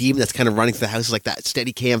this demon that's kind of running through the house, like that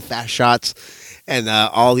steady cam fast shots, and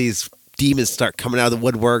all these demons start coming out of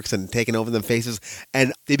the woodworks and taking over them faces,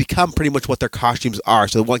 and they become pretty much what their costumes are.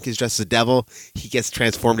 So the one kid's dressed as a devil, he gets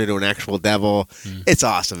transformed into an actual devil. It's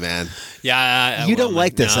awesome, man. Yeah, you don't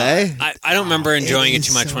like this, eh? I don't remember enjoying it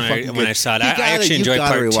too much when I saw it. I actually enjoyed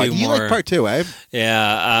part 2 more. You like part 2, eh?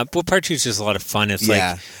 Yeah, well, part 2 is just a lot of fun. It's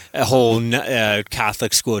like a whole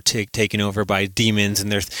Catholic school taken over by demons,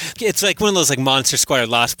 and it's like one of those like Monster Squad or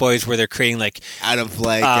Lost Boys where they're creating like out of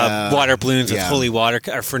like water balloons with holy water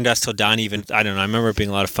or from dusk till dawn. Even I don't know. I remember it being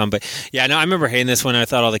a lot of fun, but I remember hating this one. I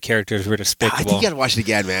thought all the characters were despicable. I think you got to watch it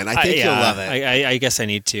again, man. I think you'll love it. I guess I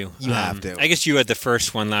need to. You have to. I guess you had the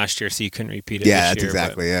first one last year, so you couldn't repeat it. Yeah, this year, that's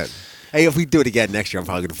exactly it. Hey, if we do it again next year, I'm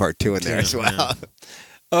probably going to part 2 in there as well.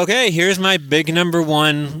 Okay, here's my big number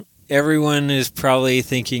 1. Everyone is probably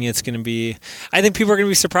thinking it's going to be... I think people are going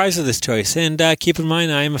to be surprised with this choice. And keep in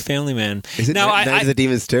mind, I am a family man. Is it Night of the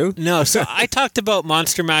Demons 2? No. So I talked about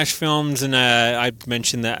Monster Mash films, and I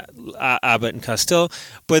mentioned that Abbott and Costello.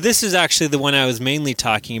 But this is actually the one I was mainly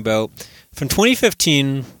talking about. From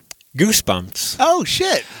 2015, Goosebumps. Oh,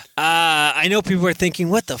 shit. I know people are thinking,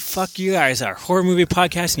 what the fuck, you guys are a horror movie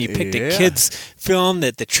podcast, and you picked a kid's film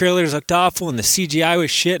that the trailers looked awful, and the CGI was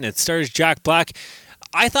shit, and it stars Jack Black.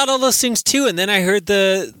 I thought all those things too, and then I heard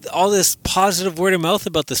all this positive word of mouth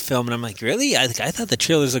about this film, and I'm like, really? I thought the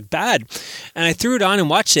trailers looked bad, and I threw it on and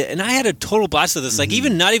watched it, and I had a total blast with this. Like,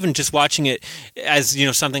 even not even just watching it as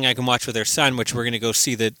something I can watch with our son, which we're going to go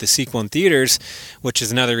see the sequel in theaters, which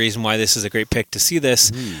is another reason why this is a great pick to see this.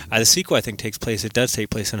 The sequel, I think, does take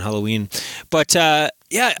place on Halloween, but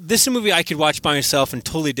this is a movie I could watch by myself and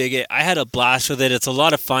totally dig it. I had a blast with it. It's a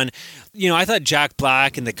lot of fun. I thought Jack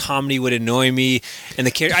Black and the comedy would annoy me, and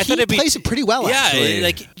the character. I thought he plays it pretty well. Actually,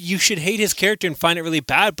 like you should hate his character and find it really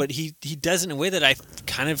bad, but he does it in a way that I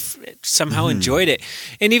kind of somehow enjoyed it.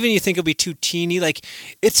 And even you think it'll be too teeny, like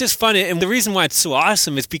it's just fun. And the reason why it's so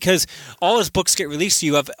awesome is because all his books get released.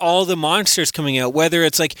 You have all the monsters coming out. Whether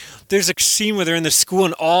it's like there's a scene where they're in the school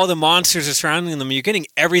and all the monsters are surrounding them. You're getting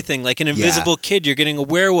everything. Like an invisible kid, you're getting a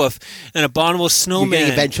werewolf, an abominable You're snowman.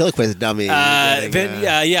 getting a ventriloquist dummy.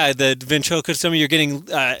 The ventriloquist dummy. You're getting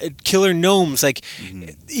killer gnomes. Like,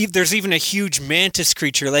 there's even a huge mantis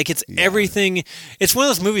creature. Like, it's everything. It's one of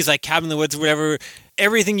those movies like Cabin in the Woods or whatever.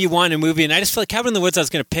 Everything you want in a movie. And I just feel like Cabin in the Woods I was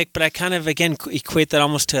going to pick, but I kind of, again, equate that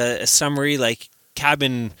almost to a summary, like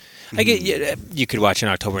Cabin. I get you could watch in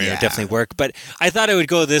October and it would definitely work, but I thought I would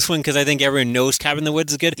go with this one because I think everyone knows Cabin in the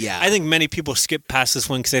Woods is good. Yeah. I think many people skip past this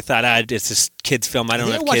one because they thought, it's this kids film. I don't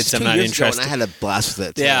have kids. I'm not interested. And I had a blast with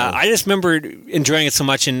it. Too. Yeah, I just remember enjoying it so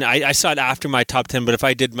much, and I saw it after my top 10. But if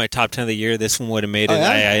I did my top 10 of the year, this one would have made it.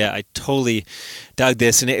 I totally dug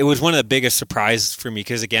this, and it was one of the biggest surprises for me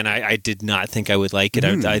because again, I did not think I would like it.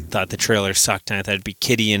 I thought the trailer sucked, and I thought it'd be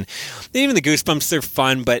kiddie, and even the Goosebumps, they're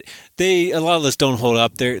fun, but a lot of those don't hold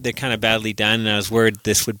up. They're kind of badly done, and I was worried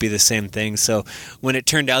this would be the same thing. So when it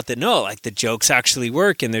turned out that no, like the jokes actually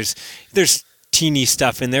work, and there's teeny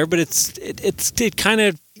stuff in there, but it kind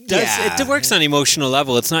of does. It works on an emotional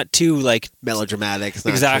level. It's not too like melodramatic. It's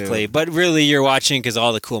not exactly, too... but really you're watching because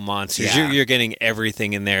all the cool monsters. Yeah. You're getting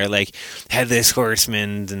everything in there, like Headless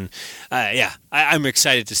Horseman, and I'm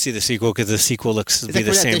excited to see the sequel because the sequel looks to be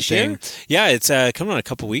the same thing. Yeah, it's coming on a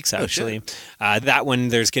couple weeks actually. That one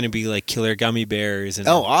there's going to be like killer gummy bears. And,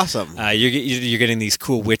 awesome! You're getting these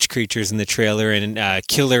cool witch creatures in the trailer and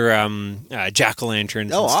killer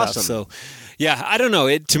jack-o'-lanterns. Oh, and stuff. awesome! So. Yeah, I don't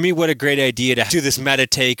know. To me, what a great idea to do this meta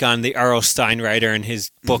take on the R.L. Steinwriter and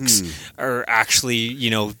his books are actually,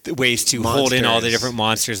 ways to hold in all the different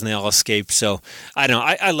monsters and they all escape. So, I don't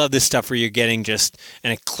know. I love this stuff where you're getting just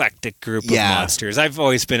an eclectic group of monsters. I've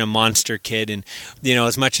always been a monster kid, and,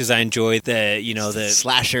 as much as I enjoy the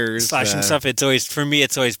slashers, slashing stuff, it's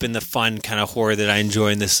always been the fun kind of horror that I enjoy,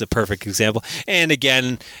 and this is a perfect example. And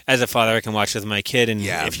again, as a father, I can watch with my kid, and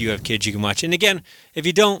if you have kids, you can watch it. And again, if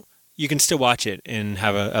you don't, you can still watch it and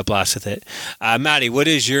have a blast with it. Maddie, what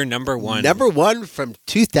is your number one? Number one from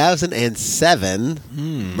 2007,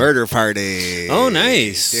 Murder Party. Oh,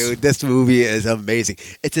 nice. Dude, this movie is amazing.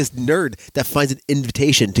 It's this nerd that finds an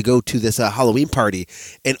invitation to go to this Halloween party,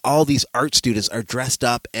 and all these art students are dressed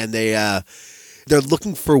up, and they're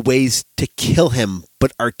looking for ways to kill him,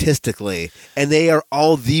 but artistically. And they are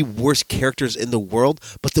all the worst characters in the world,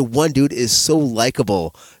 but the one dude is so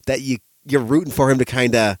likable that you're rooting for him to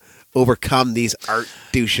kind of overcome these art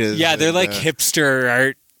douches. Yeah, they're like hipster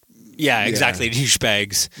art. Yeah, exactly.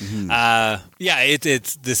 Douchebags.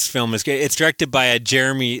 It's this film is great. It's directed by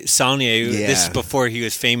Jeremy Saulnier. This is before he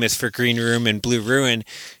was famous for Green Room and Blue Ruin.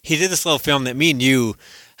 He did this little film that me and you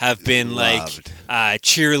have been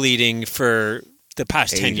cheerleading for the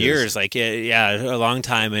past 10 years, a long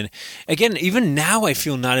time. And again, even now I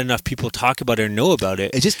feel not enough people talk about it or know about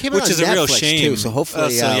it. It just came out which on is a Netflix real shame. Too, so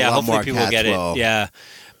hopefully hopefully people get it. Yeah.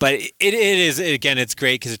 But it is, again, it's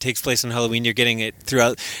great because it takes place on Halloween. You're getting it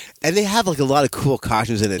throughout. And they have a lot of cool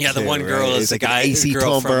costumes in it, the one girl is the guy, an AC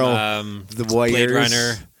girl from the Warriors. Blade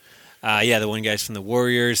Runner. The one guy's from the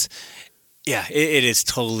Warriors. Yeah, it is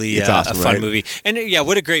totally awesome, a fun movie. And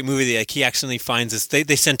what a great movie. Like, he accidentally finds this.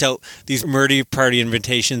 They sent out these murder party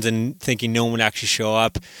invitations and thinking no one would actually show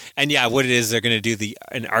up. And what it is, they're going to do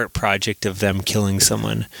an art project of them killing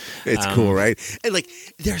someone. It's cool, right? And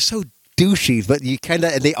they're so douchey, but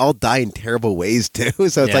and they all die in terrible ways too.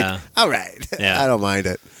 So it's all right. I don't mind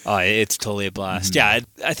it. Oh, it's totally a blast. Yeah,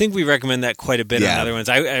 I think we recommend that quite a bit on other ones.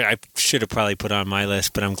 I should have probably put it on my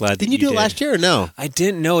list, but I'm glad that you did. Didn't you do it last year or no? I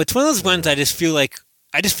didn't know. It's one of those ones I just feel like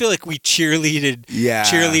we cheerleaded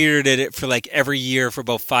it for every year for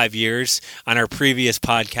about 5 years on our previous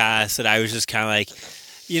podcast, that I was just kind of like,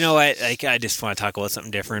 you know what, I just want to talk about something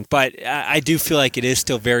different. But I do feel like it is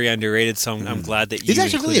still very underrated, so I'm glad that you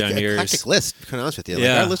included really on yours. It's actually a eclectic list, to be honest with you.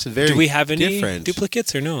 Yeah. Our list is very do we have any different.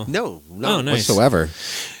 Duplicates or no? No, not nice. whatsoever.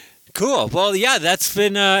 Cool. Well, that's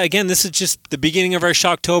been, again, this is just the beginning of our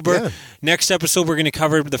Shocktober. Yeah. Next episode, we're going to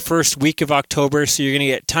cover the first week of October, so you're going to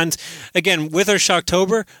get tons. Again, with our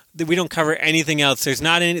Shocktober, we don't cover anything else. There's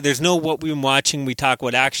no what we've been watching. We talk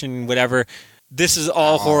about action, whatever. This is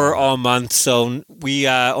all horror all month, so we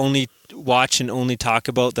only watch and only talk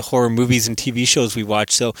about the horror movies and TV shows we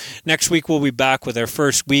watch. So next week we'll be back with our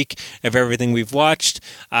first week of everything we've watched.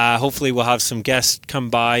 Hopefully we'll have some guests come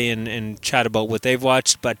by and chat about what they've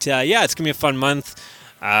watched. But it's going to be a fun month.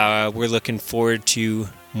 We're looking forward to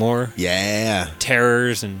more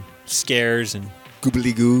terrors and scares and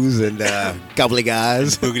goobly goos and gobbly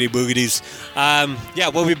guys. Boogity boogities.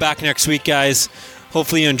 We'll be back next week, guys.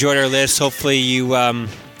 Hopefully you enjoyed our list. Hopefully you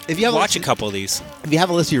if you have watch a couple of these. If you have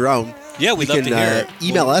a list of your own, Yeah, we'd you love can, to hear it.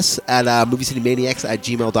 Email us at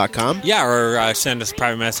moviecitymaniacs@gmail.com. Yeah, or send us a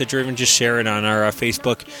private message, or even just share it on our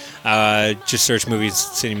Facebook. Just search Movies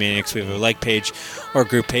City Maniacs. We have a like page or a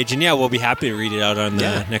group page, and yeah, we'll be happy to read it out on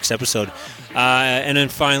the next episode. And then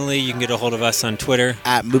finally, you can get a hold of us on Twitter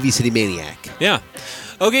At Movie City Maniac. Yeah.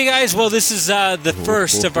 Okay, guys. Well, this is the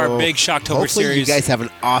first of our big Shocktober Hopefully series. you guys have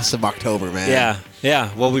an awesome October, man.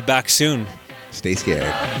 Yeah. We'll be back soon. Stay scared.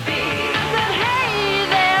 Hey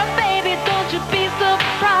there, baby, don't you be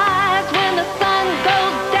surprised when the sun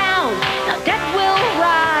goes down. Now death will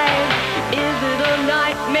rise. Is it a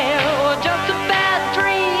nightmare or just a bad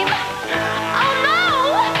dream? Oh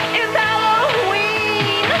no, it's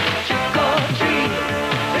Halloween. Trick or treat,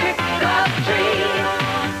 trick or treat.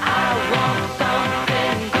 I want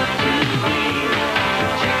something good to eat.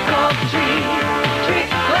 Trick or treat, trick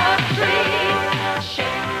or treat.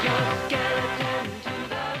 Shake your skeleton to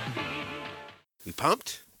the beat. You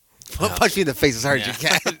pumped? Punch me in the face as hard as you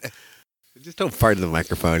can. Just don't fart in the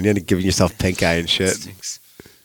microphone. You're giving yourself pink eye and shit. Stinks.